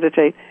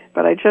meditate,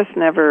 but I just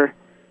never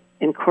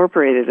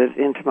incorporated it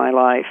into my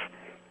life.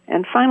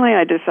 And finally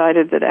I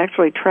decided that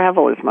actually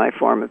travel is my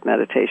form of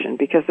meditation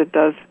because it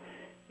does,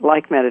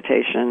 like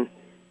meditation,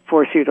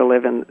 force you to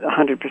live in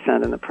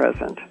 100% in the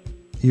present.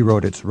 You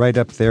wrote, it's right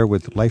up there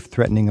with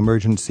life-threatening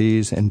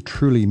emergencies and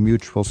truly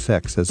mutual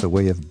sex as a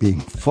way of being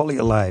fully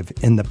alive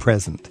in the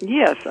present.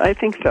 Yes, I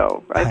think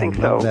so. I think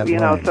so. That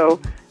line. So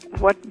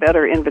what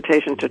better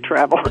invitation to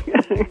travel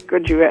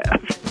could you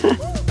have?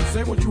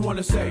 Say what you want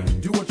to say,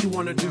 do what you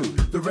want to do.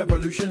 The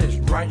revolution is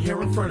right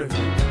here in front of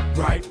you.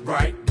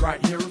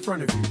 Right here in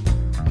front of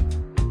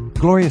you.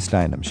 Gloria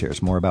Steinem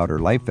shares more about her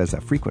life as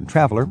a frequent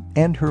traveler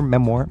and her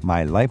memoir,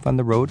 My Life on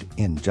the Road,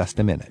 in just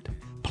a minute.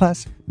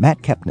 Plus,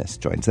 Matt Kepnes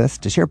joins us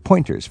to share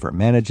pointers for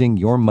managing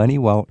your money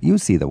while you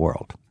see the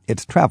world.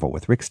 It's Travel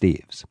with Rick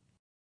Steves.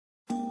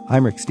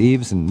 I'm Rick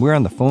Steves, and we're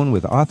on the phone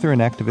with author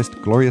and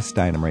activist Gloria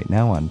Steinem right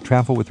now on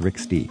Travel with Rick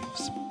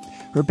Steves.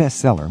 Her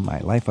bestseller, My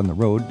Life on the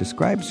Road,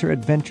 describes her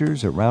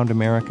adventures around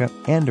America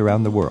and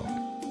around the world,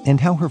 and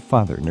how her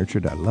father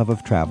nurtured a love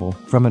of travel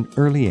from an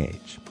early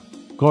age.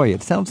 Gloria,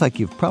 it sounds like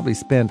you've probably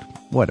spent,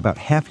 about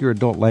half your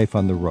adult life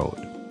on the road.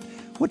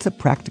 What's a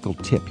practical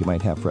tip you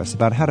might have for us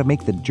about how to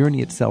make the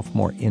journey itself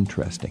more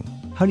interesting?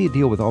 How do you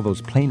deal with all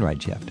those plane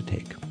rides you have to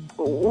take?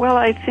 Well,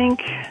 I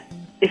think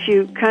if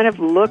you kind of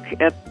look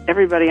at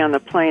everybody on the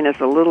plane as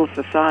a little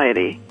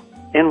society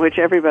in which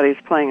everybody's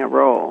playing a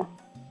role,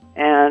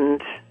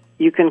 and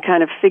you can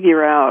kind of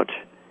figure out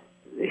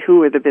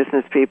who are the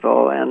business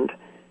people and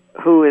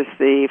who is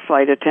the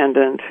flight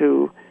attendant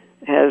who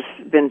has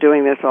been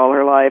doing this all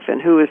her life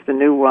and who is the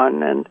new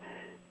one. And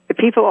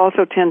people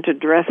also tend to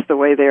dress the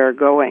way they are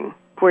going,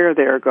 where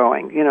they are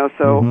going,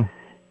 so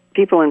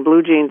people in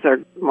blue jeans are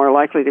more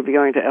likely to be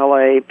going to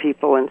L.A.,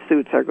 people in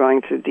suits are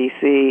going to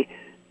D.C.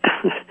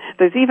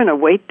 There's even a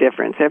weight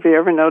difference. Have you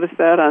ever noticed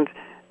that?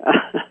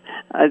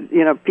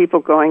 People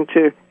going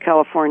to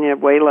California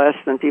weigh less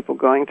than people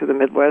going to the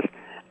Midwest.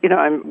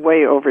 I'm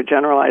way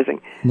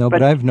overgeneralizing. No,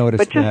 but I've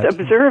noticed that. But just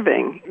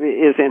observing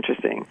is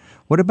interesting.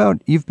 What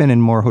about, you've been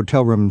in more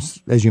hotel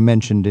rooms, as you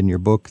mentioned in your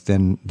book,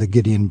 than the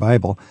Gideon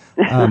Bible.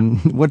 How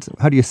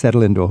do you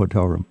settle into a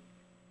hotel room?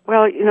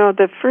 Well,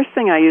 the first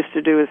thing I used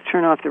to do is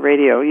turn off the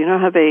radio. You know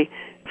how they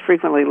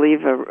frequently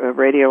leave a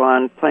radio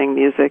on playing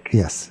music?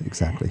 Yes,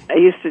 exactly. I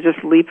used to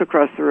just leap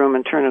across the room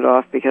and turn it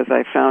off because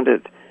I found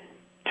it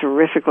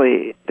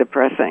terrifically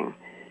depressing.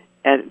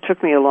 And it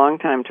took me a long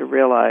time to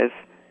realize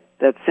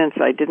that since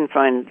I didn't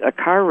find a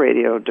car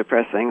radio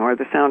depressing or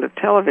the sound of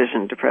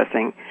television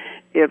depressing,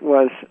 it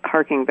was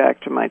harking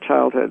back to my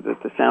childhood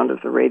that the sound of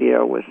the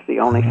radio was the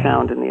only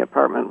sound in the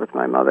apartment with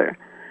my mother.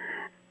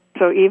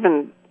 So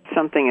even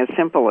something as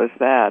simple as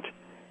that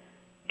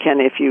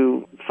can, if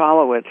you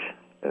follow it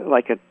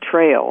like a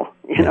trail,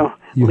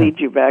 lead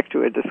you back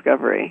to a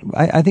discovery.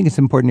 I think it's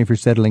important if you're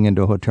settling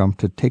into a hotel room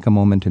to take a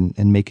moment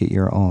and make it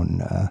your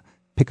own.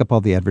 Pick up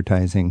all the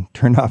advertising,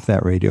 turn off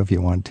that radio if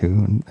you want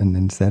to, and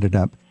then set it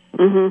up.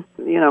 Mm-hmm.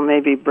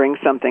 Maybe bring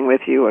something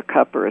with you, a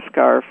cup or a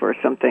scarf or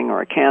something,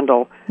 or a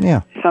candle.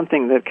 Yeah.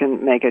 Something that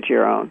can make it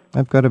your own.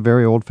 I've got a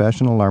very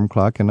old-fashioned alarm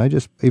clock, and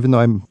even though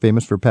I'm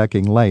famous for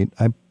packing light,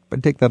 I I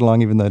take that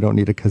along even though I don't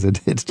need it because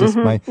it's just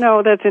my...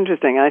 No, that's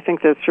interesting. I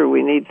think that's true.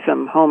 We need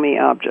some homey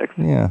objects.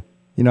 Yeah.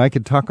 You know, I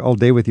could talk all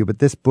day with you, but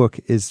this book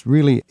is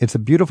really, it's a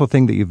beautiful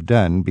thing that you've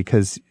done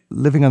because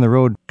living on the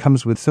road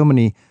comes with so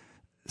many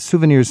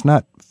souvenirs,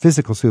 not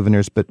physical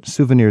souvenirs, but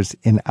souvenirs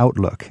in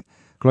outlook.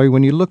 Gloria,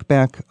 when you look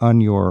back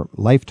on your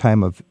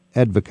lifetime of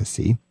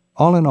advocacy,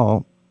 all in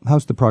all,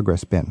 how's the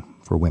progress been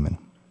for women?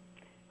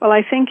 Well,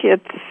 I think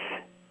it's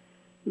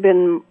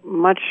been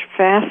much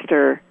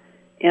faster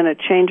in a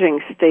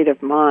changing state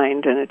of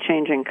mind and a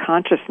changing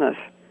consciousness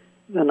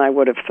than I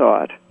would have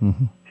thought.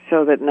 Mm-hmm.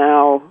 So that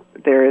now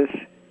there is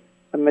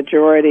a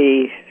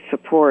majority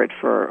support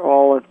for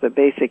all of the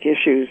basic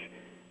issues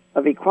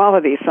of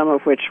equality, some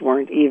of which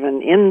weren't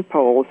even in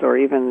polls or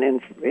even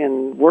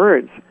in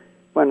words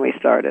when we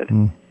started.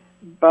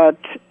 But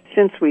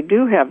since we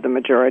do have the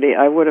majority,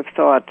 I would have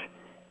thought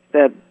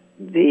that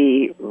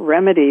the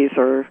remedies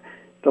or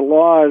the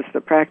laws,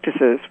 the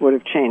practices would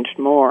have changed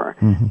more.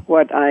 Mm-hmm.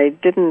 What I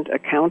didn't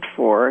account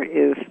for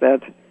is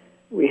that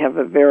we have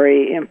a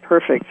very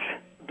imperfect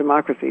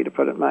democracy, to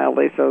put it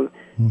mildly, so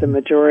the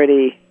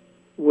majority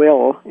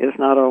will is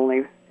not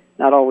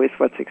always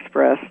what's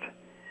expressed.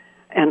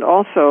 And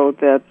also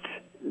that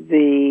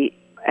the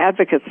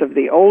advocates of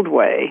the old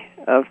way,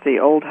 of the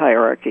old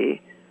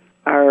hierarchy,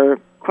 are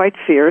quite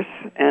fierce,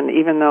 and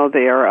even though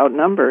they are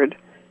outnumbered,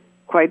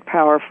 quite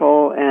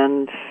powerful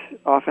and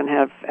often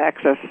have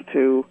access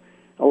to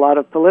a lot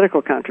of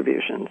political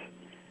contributions.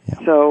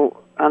 Yeah.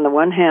 So on the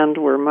one hand,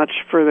 we're much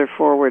further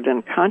forward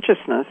in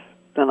consciousness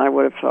than I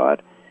would have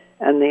thought,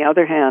 and the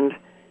other hand,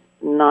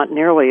 not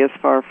nearly as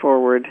far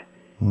forward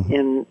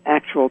in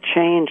actual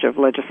change of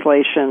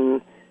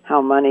legislation,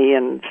 how money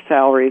and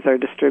salaries are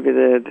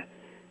distributed,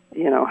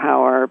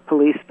 how our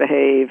police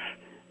behave,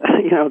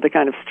 the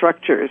kind of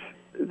structures,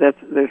 that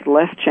there's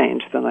less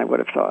change than I would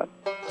have thought.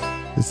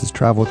 This is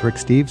Travel with Rick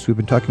Steves. We've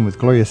been talking with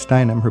Gloria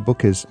Steinem. Her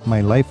book is My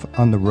Life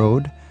on the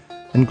Road.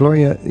 And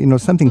Gloria,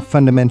 something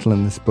fundamental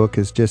in this book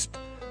is just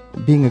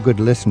being a good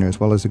listener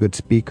as well as a good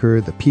speaker,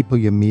 the people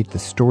you meet, the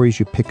stories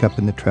you pick up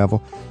in the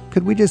travel.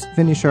 Could we just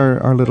finish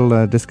our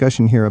little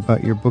discussion here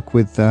about your book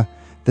with the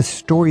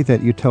story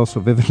that you tell so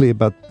vividly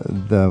about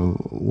the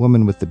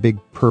woman with the big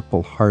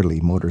purple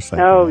Harley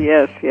motorcycle? Oh,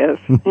 yes.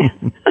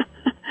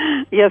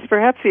 Yes,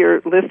 perhaps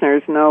your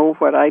listeners know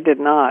what I did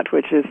not,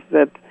 which is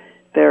that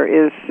there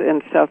is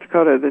in South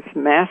Dakota this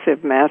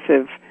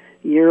massive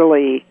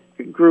yearly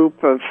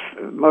group of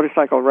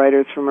motorcycle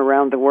riders from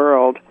around the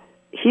world.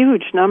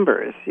 Huge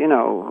numbers,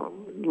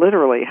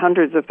 literally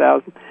hundreds of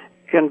thousands,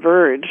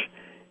 converge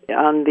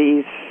on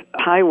these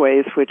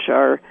highways which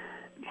are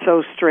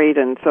so straight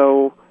and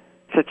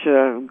such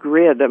a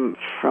grid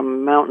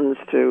from mountains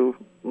to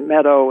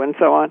meadow and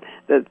so on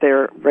that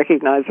they're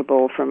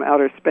recognizable from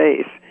outer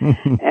space.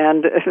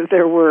 And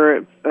there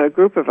were a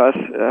group of us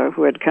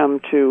who had come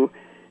to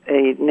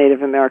a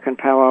Native American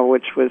powwow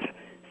which was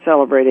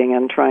celebrating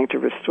and trying to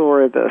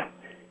restore the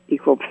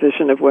equal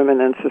position of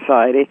women in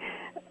society.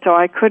 So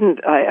I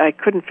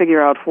couldn't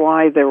figure out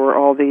why there were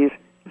all these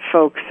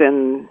folks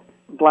in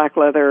black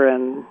leather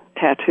and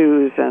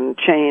tattoos and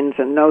chains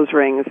and nose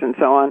rings and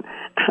so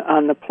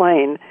on the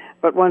plane.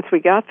 But once we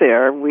got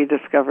there, we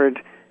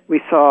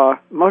saw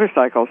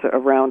motorcycles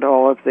around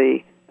all of the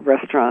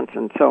restaurants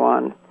and so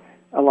on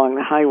along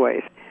the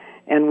highways.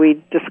 And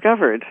we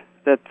discovered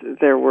that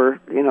there were,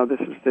 this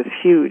was this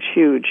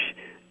huge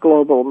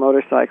global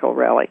motorcycle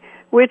rally,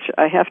 which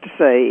I have to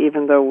say,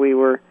 even though we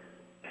were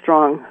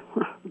strong,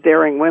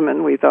 daring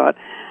women, we thought,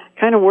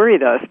 kind of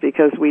worried us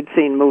because we'd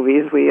seen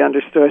movies, we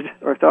understood,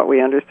 or thought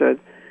we understood,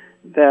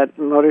 that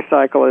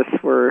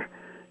motorcyclists were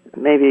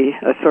maybe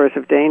a source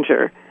of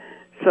danger.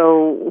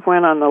 So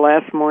when on the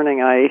last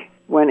morning I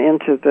went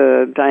into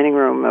the dining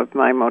room of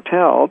my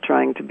motel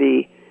trying to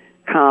be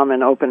calm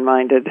and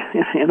open-minded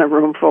in a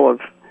room full of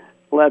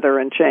leather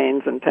and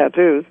chains and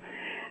tattoos,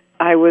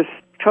 I was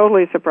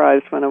totally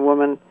surprised when a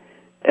woman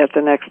at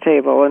the next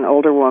table, an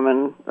older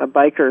woman,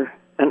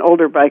 an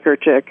older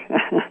biker chick,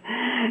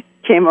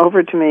 came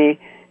over to me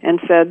and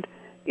said,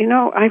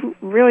 I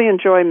really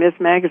enjoy Ms.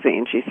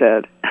 Magazine, she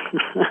said.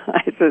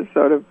 I just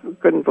sort of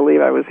couldn't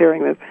believe I was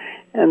hearing this.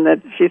 And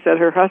that she said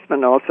her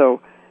husband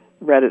also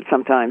read it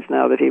sometimes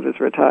now that he was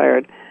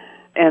retired.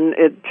 And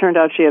it turned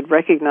out she had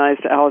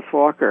recognized Alice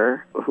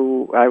Walker,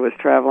 who I was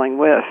traveling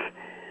with,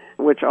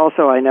 which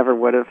also I never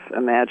would have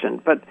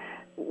imagined. But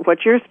what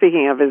you're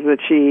speaking of is that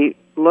she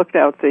looked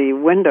out the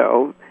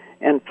window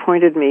and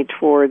pointed me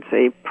towards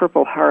a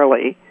purple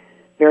Harley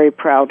very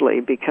proudly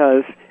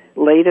because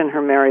late in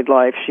her married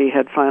life she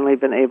had finally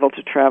been able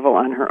to travel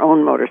on her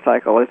own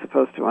motorcycle as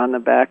opposed to on the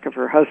back of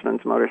her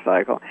husband's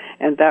motorcycle.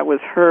 And that was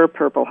her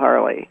purple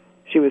Harley.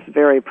 She was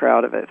very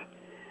proud of it.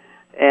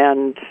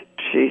 And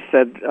she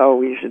said,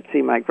 you should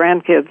see my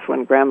grandkids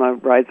when Grandma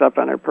rides up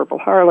on her purple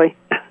Harley.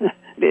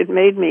 It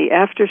made me,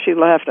 after she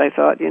left, I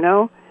thought,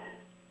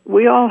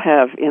 we all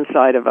have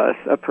inside of us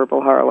a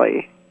purple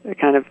Harley, a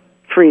kind of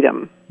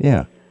freedom.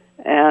 Yeah.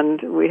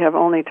 And we have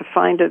only to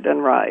find it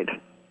and ride.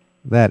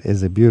 That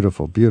is a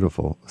beautiful,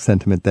 beautiful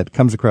sentiment that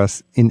comes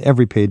across in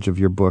every page of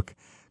your book.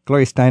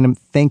 Gloria Steinem,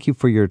 thank you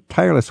for your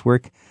tireless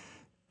work,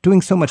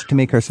 doing so much to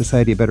make our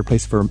society a better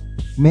place for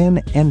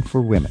men and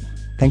for women.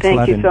 Thanks a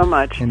lot. Thank you so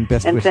much. And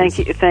best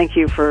wishes. Thank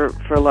you for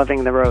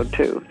loving the road,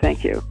 too.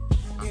 Thank you.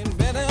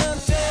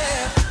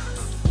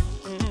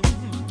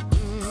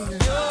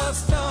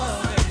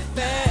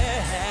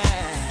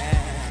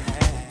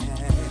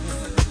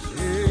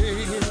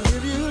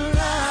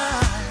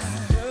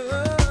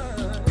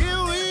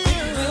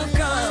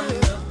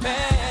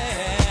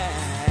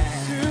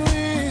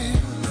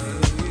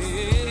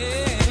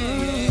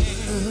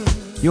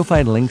 You'll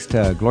find links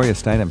to Gloria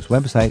Steinem's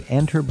website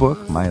and her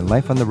book, My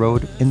Life on the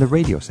Road, in the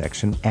radio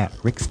section at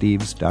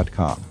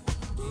ricksteves.com.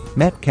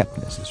 Matt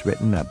Kepnes has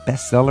written a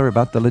bestseller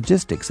about the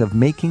logistics of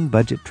making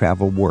budget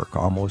travel work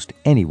almost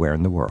anywhere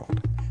in the world.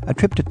 A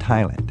trip to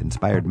Thailand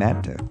inspired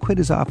Matt to quit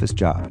his office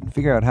job and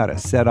figure out how to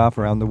set off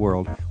around the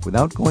world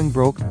without going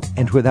broke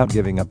and without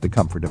giving up the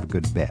comfort of a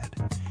good bed.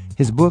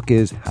 His book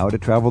is How to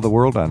Travel the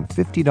World on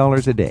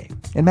 $50 a Day.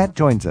 And Matt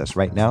joins us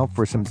right now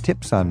for some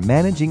tips on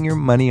managing your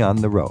money on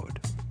the road.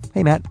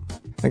 Hey, Matt.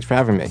 Thanks for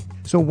having me.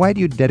 So why do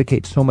you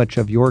dedicate so much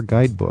of your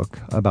guidebook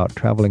about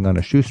traveling on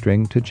a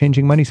shoestring to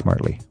changing money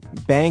smartly?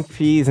 Bank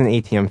fees and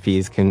ATM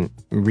fees can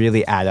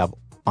really add up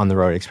on the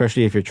road,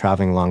 especially if you're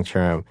traveling long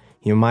term.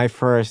 My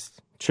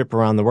first trip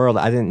around the world,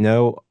 I didn't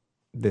know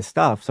this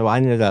stuff, so I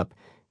ended up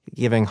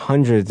giving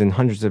hundreds and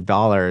hundreds of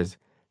dollars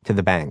to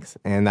the banks.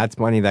 And that's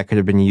money that could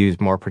have been used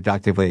more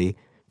productively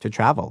to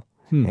travel.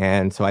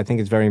 And so I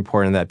think it's very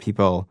important that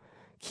people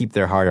keep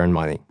their hard-earned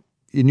money.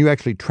 And you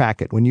actually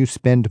track it. When you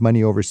spend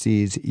money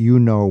overseas, you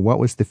know what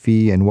was the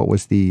fee and what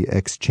was the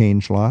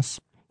exchange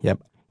loss? Yep.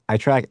 I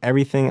track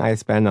everything I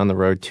spend on the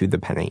road to the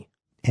penny.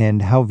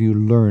 And how have you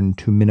learned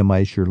to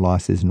minimize your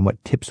losses, and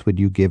what tips would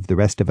you give the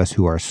rest of us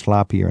who are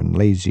sloppier and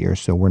lazier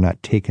so we're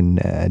not taken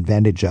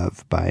advantage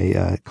of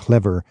by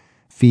clever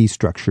fee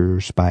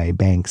structures by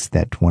banks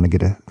that want to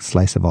get a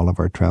slice of all of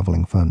our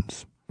traveling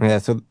funds? Yeah,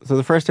 so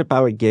the first tip I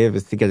would give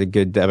is to get a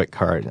good debit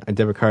card. A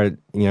debit card,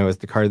 is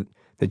the card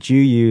that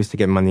you use to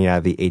get money out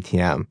of the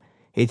ATM.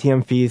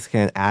 ATM fees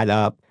can add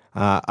up to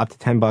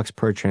 $10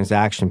 per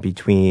transaction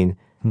between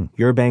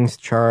your bank's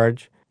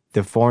charge,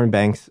 the foreign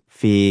bank's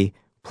fee,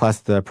 plus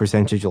the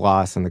percentage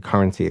loss on the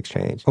currency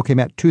exchange. Okay,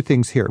 Matt, two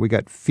things here. We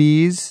got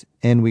fees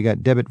and we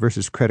got debit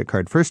versus credit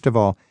card. First of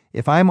all,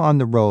 if I'm on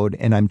the road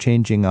and I'm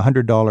changing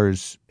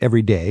 $100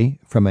 every day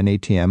from an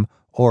ATM,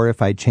 or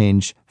if I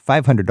change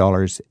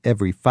 $500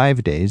 every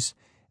 5 days,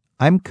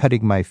 I'm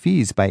cutting my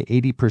fees by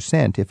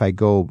 80% if I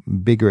go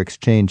bigger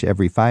exchange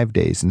every 5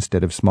 days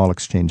instead of small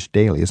exchange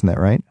daily. Isn't that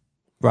right?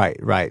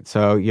 Right.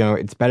 So,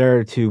 it's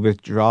better to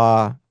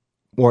withdraw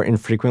more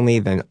infrequently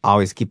than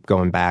always keep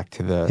going back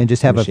to the And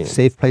just have machine. a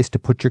safe place to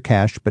put your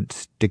cash, but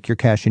stick your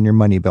cash in your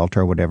money belt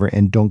or whatever,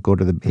 and don't go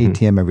to the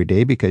ATM every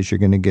day because you're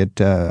going to get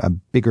a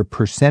bigger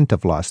percent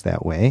of loss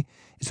that way.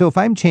 So if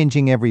I'm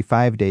changing every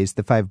 5 days,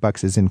 the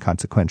 $5 is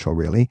inconsequential,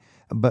 really.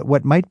 But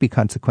what might be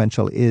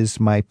consequential is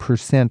my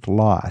percent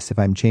loss. If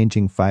I'm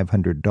changing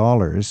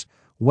 $500,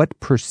 what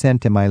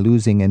percent am I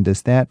losing, and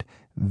does that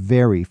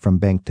vary from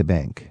bank to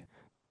bank?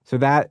 So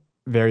that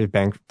varies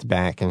bank to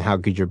bank and how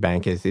good your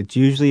bank is. It's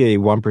usually a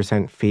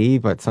 1% fee,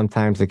 but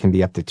sometimes it can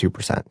be up to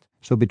 2%.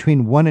 So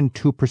between 1% and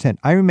 2%.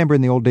 I remember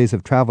in the old days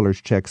of traveler's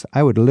checks,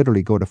 I would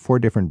literally go to 4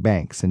 different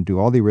banks and do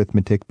all the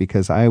arithmetic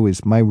because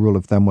my rule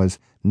of thumb was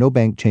no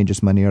bank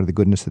changes money out of the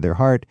goodness of their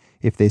heart.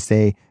 If they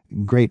say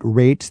great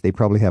rates, they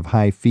probably have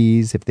high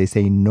fees. If they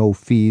say no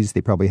fees,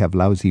 they probably have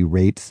lousy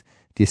rates.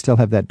 Do you still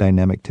have that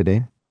dynamic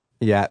today?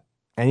 Yeah.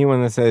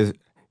 Anyone that says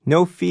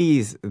no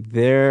fees,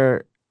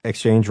 their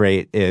exchange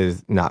rate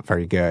is not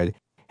very good.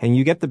 And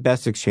you get the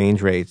best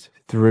exchange rates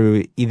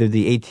through either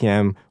the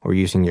ATM or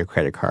using your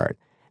credit card.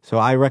 So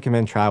I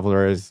recommend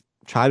travelers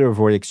try to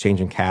avoid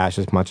exchanging cash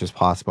as much as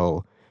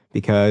possible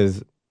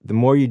because the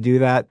more you do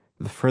that,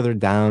 the further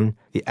down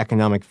the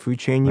economic food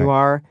chain you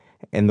are,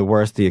 and the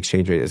worse the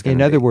exchange rate is going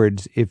to be. In other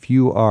words, if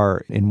you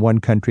are in one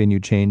country and you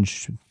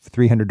change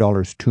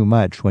 $300 too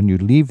much, when you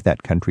leave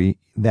that country,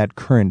 that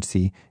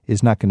currency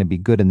is not going to be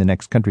good in the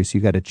next country. So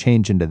you got to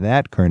change into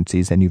that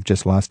currencies and you've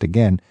just lost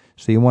again.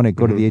 So you want to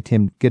go to the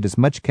ATM, get as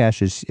much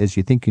cash as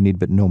you think you need,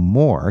 but no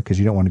more because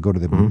you don't want to go to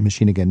the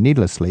machine again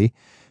needlessly.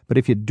 But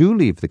if you do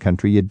leave the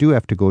country, you do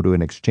have to go to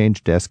an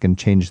exchange desk and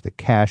change the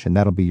cash, and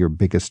that'll be your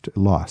biggest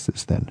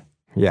losses then.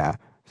 Yeah.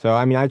 So,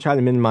 I try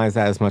to minimize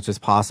that as much as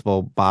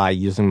possible by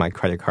using my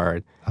credit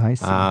card. I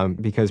see.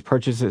 Because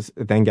purchases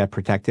then get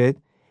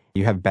protected.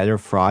 You have better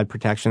fraud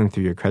protection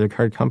through your credit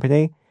card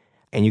company,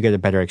 and you get a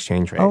better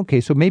exchange rate. Okay,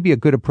 so maybe a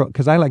good approach,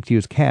 because I like to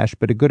use cash,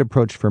 but a good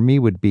approach for me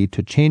would be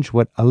to change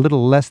a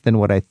little less than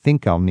what I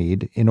think I'll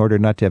need in order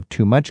not to have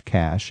too much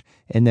cash.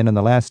 And then on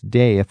the last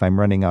day, if I'm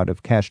running out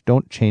of cash,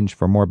 don't change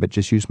for more, but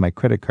just use my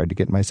credit card to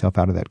get myself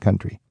out of that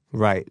country.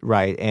 Right.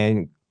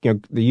 And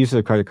the use of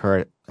the credit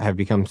card have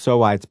become so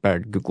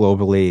widespread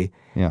globally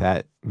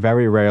that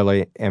very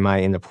rarely am I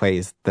in a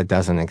place that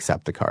doesn't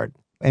accept the card.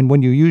 And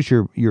when you use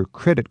your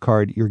credit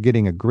card, you're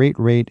getting a great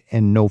rate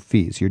and no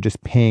fees. You're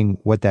just paying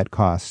what that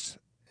costs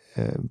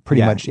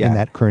pretty much in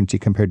that currency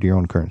compared to your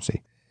own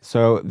currency.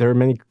 So there are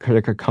many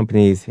credit card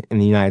companies in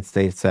the United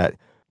States that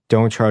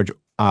don't charge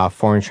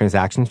foreign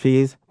transaction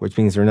fees, which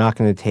means they're not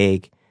going to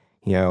take,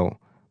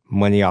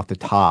 money off the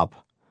top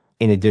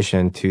in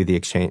addition to the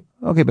exchanging.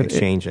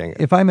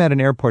 If I'm at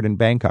an airport in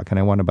Bangkok and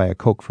I want to buy a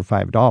Coke for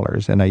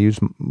 $5 and I use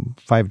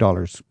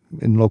 $5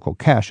 in local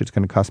cash, it's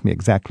going to cost me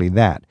exactly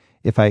that.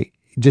 If I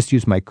just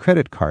use my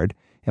credit card,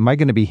 am I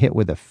going to be hit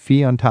with a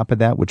fee on top of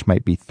that, which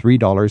might be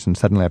 $3 and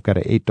suddenly I've got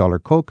an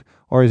 $8 Coke?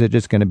 Or is it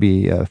just going to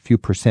be a few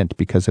percent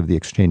because of the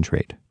exchange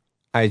rate?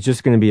 It's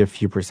just going to be a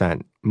few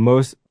percent.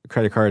 Most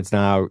credit cards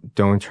now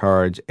don't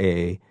charge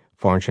a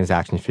foreign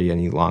transaction fee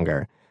any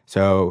longer.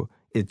 So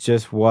it's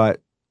just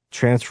what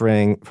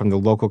transferring from the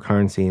local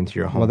currency into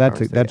your home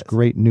currency. Well, that's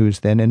great news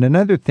then. And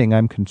another thing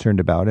I'm concerned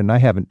about, and I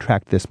haven't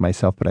tracked this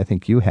myself, but I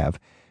think you have,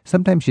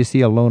 sometimes you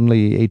see a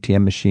lonely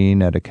ATM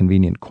machine at a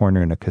convenient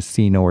corner in a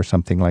casino or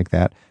something like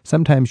that.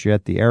 Sometimes you're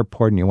at the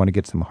airport and you want to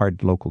get some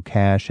hard local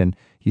cash, and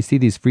you see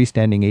these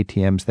freestanding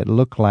ATMs that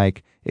look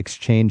like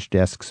exchange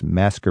desks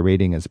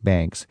masquerading as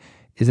banks.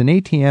 Is an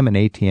ATM an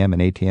ATM an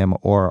ATM,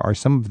 or are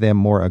some of them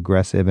more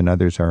aggressive and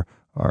others are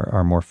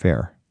more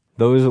fair?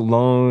 Those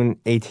loan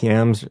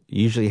ATMs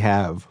usually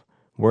have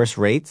worse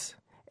rates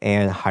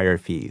and higher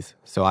fees.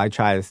 So I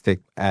try to stick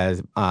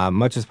as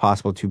much as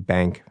possible to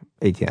bank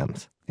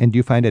ATMs. And do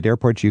you find at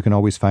airports you can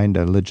always find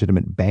a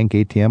legitimate bank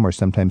ATM, or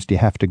sometimes do you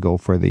have to go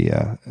for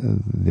the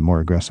more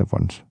aggressive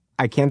ones?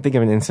 I can't think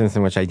of an instance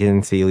in which I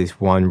didn't see at least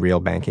one real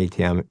bank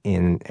ATM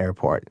in an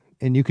airport.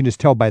 And you can just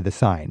tell by the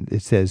sign.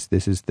 It says,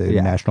 this is the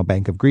National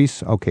Bank of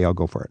Greece. Okay, I'll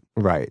go for it.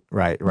 Right.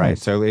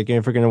 Nice. So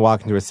if we're going to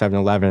walk into a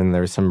 7-Eleven and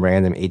there's some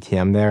random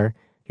ATM there,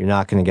 you're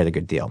not going to get a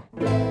good deal.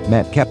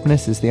 Matt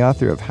Kepnes is the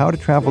author of How to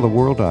Travel the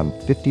World on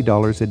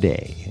 $50 a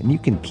Day. And you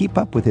can keep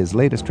up with his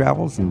latest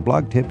travels and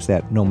blog tips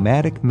at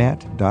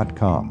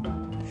nomadicmatt.com.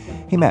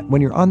 Hey, Matt,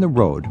 when you're on the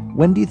road,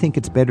 when do you think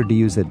it's better to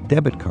use a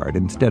debit card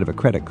instead of a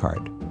credit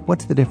card?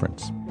 What's the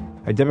difference?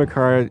 A debit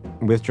card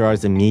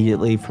withdraws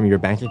immediately from your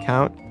bank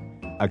account.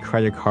 A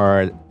credit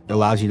card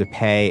allows you to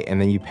pay,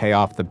 and then you pay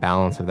off the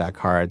balance of that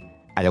card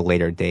at a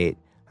later date.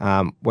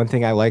 One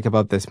thing I like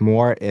about this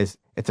more is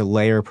it's a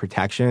layer of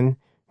protection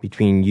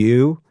between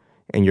you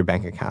and your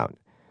bank account.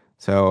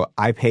 So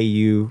I pay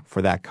you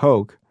for that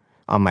Coke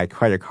on my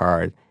credit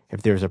card.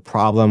 If there's a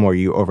problem or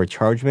you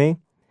overcharge me,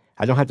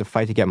 I don't have to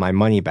fight to get my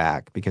money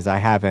back because I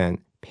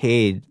haven't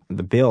paid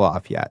the bill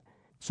off yet.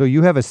 So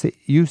you have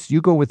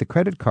you go with the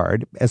credit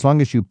card. As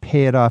long as you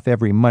pay it off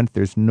every month,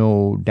 there's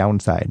no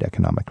downside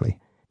economically.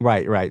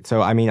 Right.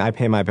 So, I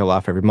pay my bill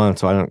off every month,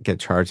 so I don't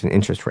get charged an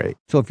interest rate.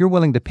 So if you're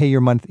willing to pay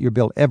your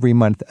bill every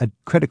month, a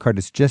credit card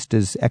is just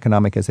as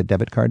economic as a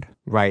debit card?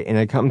 Right, and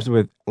it comes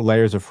with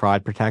layers of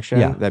fraud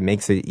protection that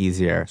makes it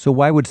easier. So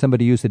why would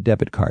somebody use a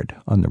debit card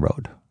on the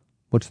road?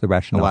 What's the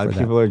rationale for that? A lot of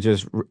people are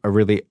just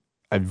really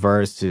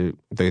adverse to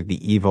the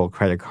evil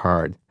credit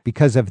card.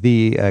 Because of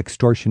the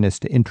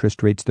extortionist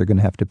interest rates they're going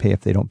to have to pay if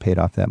they don't pay it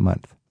off that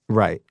month.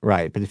 Right.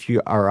 But if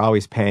you are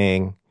always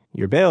paying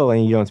your bill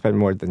and you don't spend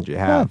more than you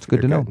have. It's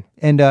good to know.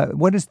 And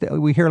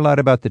we hear a lot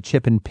about the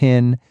chip and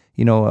PIN.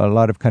 A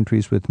lot of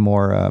countries with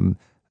more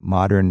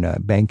modern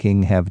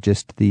banking have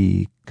just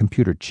the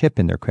computer chip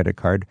in their credit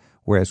card,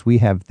 whereas we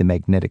have the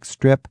magnetic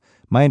strip.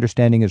 My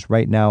understanding is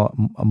right now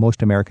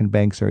most American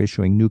banks are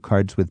issuing new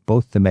cards with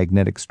both the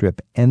magnetic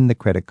strip and the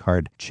credit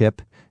card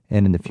chip.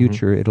 And in the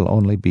future, it'll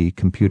only be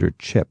computer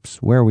chips.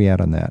 Where are we at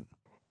on that?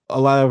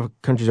 A lot of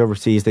countries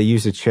overseas, they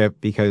use the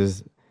chip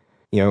because,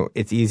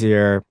 it's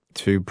easier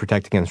to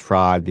protect against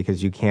fraud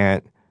because you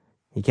can't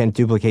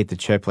duplicate the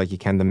chip like you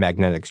can the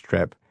magnetic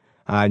strip.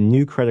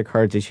 New credit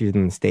cards issued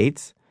in the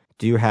States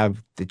do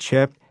have the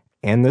chip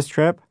and the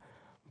strip,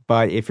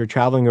 but if you're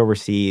traveling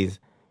overseas,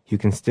 you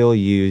can still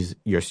use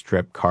your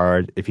strip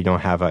card if you don't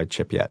have a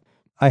chip yet.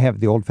 I have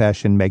the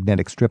old-fashioned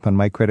magnetic strip on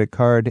my credit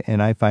card,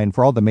 and I find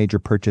for all the major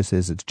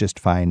purchases, it's just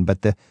fine.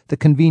 But the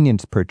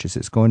convenience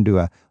purchases, going to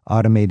an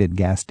automated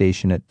gas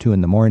station at 2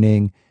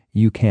 a.m,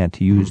 you can't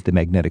use the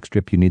magnetic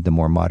strip. You need the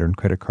more modern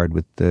credit card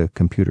with the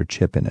computer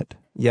chip in it.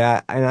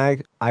 Yeah,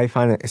 and I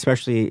find it,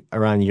 especially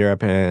around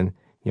Europe and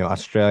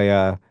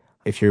Australia,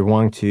 if you're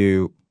wanting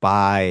to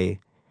buy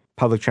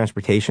public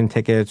transportation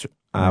tickets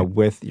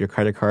with your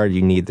credit card,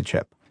 you need the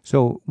chip.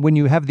 So when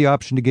you have the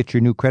option to get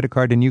your new credit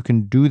card, and you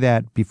can do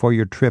that before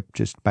your trip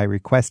just by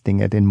requesting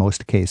it in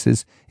most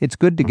cases, it's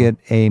good to get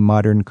a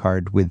modern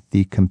card with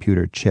the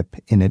computer chip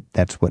in it.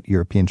 That's what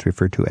Europeans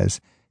refer to as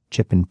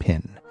chip and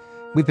PIN.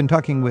 We've been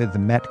talking with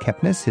Matt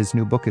Kepnes. His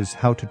new book is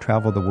How to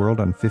Travel the World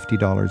on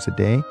 $50 a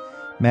Day.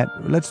 Matt,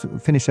 let's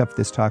finish up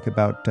this talk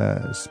about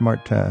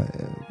smart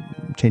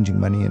changing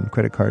money and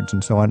credit cards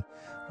and so on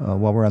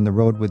while we're on the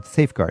road with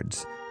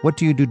safeguards. What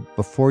do you do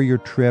before your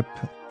trip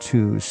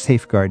to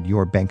safeguard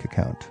your bank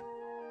account?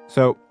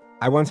 So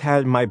I once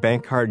had my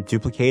bank card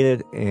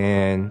duplicated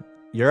in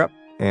Europe,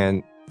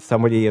 and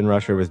somebody in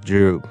Russia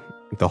withdrew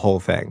the whole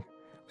thing.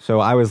 So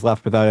I was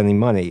left without any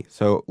money.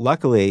 So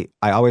luckily,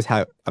 I always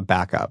have a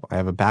backup. I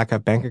have a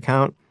backup bank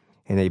account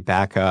and a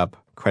backup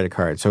credit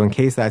card. So in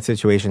case that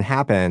situation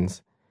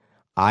happens,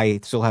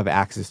 I still have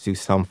access to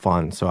some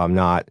funds. So I'm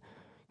not,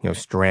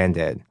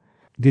 stranded.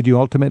 Did you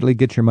ultimately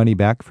get your money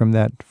back from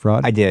that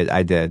fraud? I did.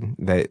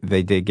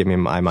 They did give me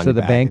my money back. So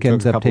the bank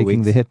ends up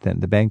taking the weeks. hit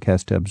then. The bank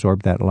has to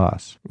absorb that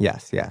loss.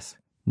 Yes.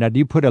 Now, do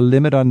you put a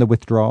limit on the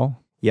withdrawal?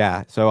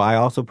 Yeah. So I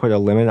also put a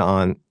limit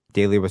on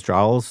daily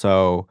withdrawals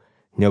so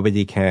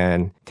nobody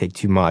can take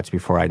too much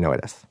before I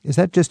notice. Is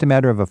that just a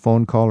matter of a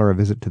phone call or a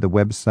visit to the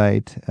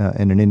website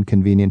and an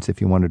inconvenience if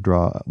you want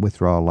to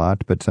withdraw a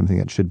lot, but something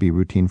that should be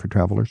routine for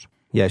travelers?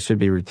 Yeah, it should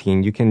be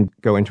routine. You can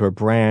go into a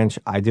branch.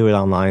 I do it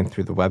online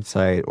through the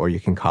website, or you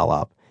can call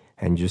up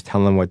and just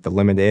tell them what the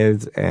limit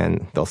is,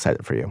 and they'll set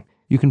it for you.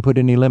 You can put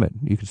any limit.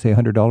 You could say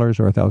 $100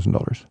 or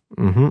 $1,000.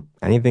 Mm-hmm.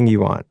 Anything you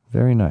want.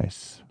 Very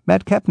nice.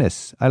 Matt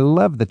Kepnes, I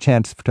love the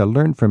chance to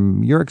learn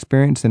from your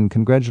experience, and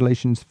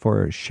congratulations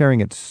for sharing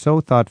it so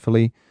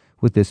thoughtfully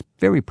with this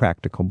very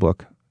practical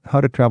book,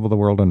 How to Travel the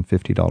World on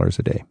 $50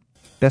 a Day.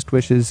 Best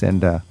wishes,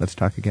 and let's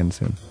talk again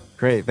soon.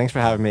 Great. Thanks for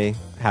having me.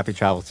 Happy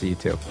travels to you,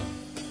 too.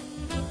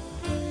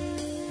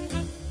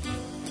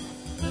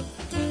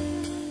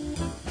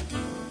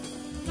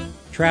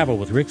 Travel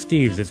with Rick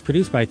Steves is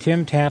produced by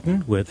Tim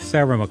Tatton with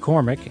Sarah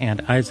McCormick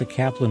and Isaac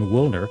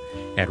Kaplan-Wilner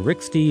at Rick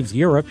Steves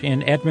Europe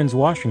in Edmonds,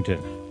 Washington.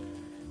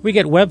 We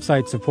get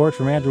website support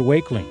from Andrew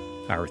Wakeling.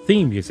 Our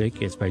theme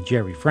music is by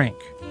Jerry Frank.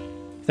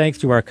 Thanks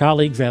to our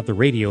colleagues at the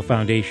Radio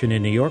Foundation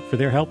in New York for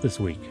their help this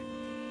week.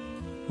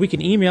 We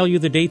can email you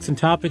the dates and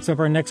topics of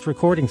our next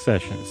recording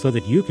session so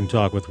that you can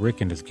talk with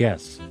Rick and his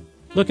guests.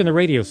 Look in the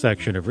radio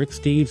section of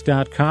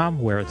ricksteves.com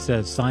where it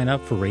says sign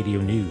up for radio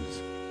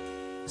news.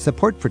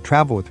 Support for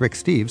Travel with Rick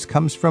Steves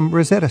comes from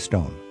Rosetta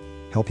Stone,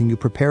 helping you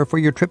prepare for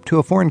your trip to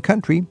a foreign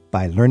country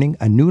by learning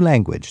a new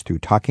language through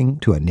talking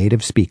to a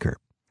native speaker.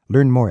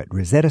 Learn more at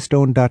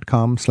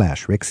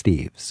rosettastone.com/Rick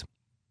Steves.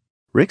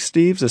 Rick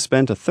Steves has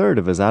spent a third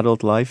of his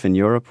adult life in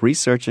Europe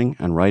researching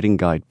and writing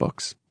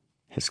guidebooks.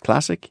 His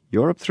classic,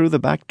 Europe Through the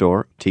Back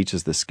Door,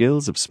 teaches the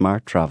skills of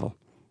smart travel.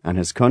 And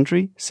his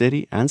country,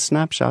 city, and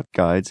snapshot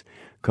guides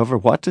cover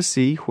what to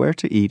see, where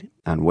to eat,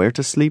 and where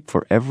to sleep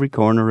for every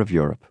corner of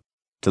Europe.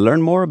 To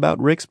learn more about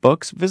Rick's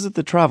books, visit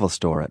the travel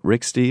store at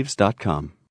ricksteves.com.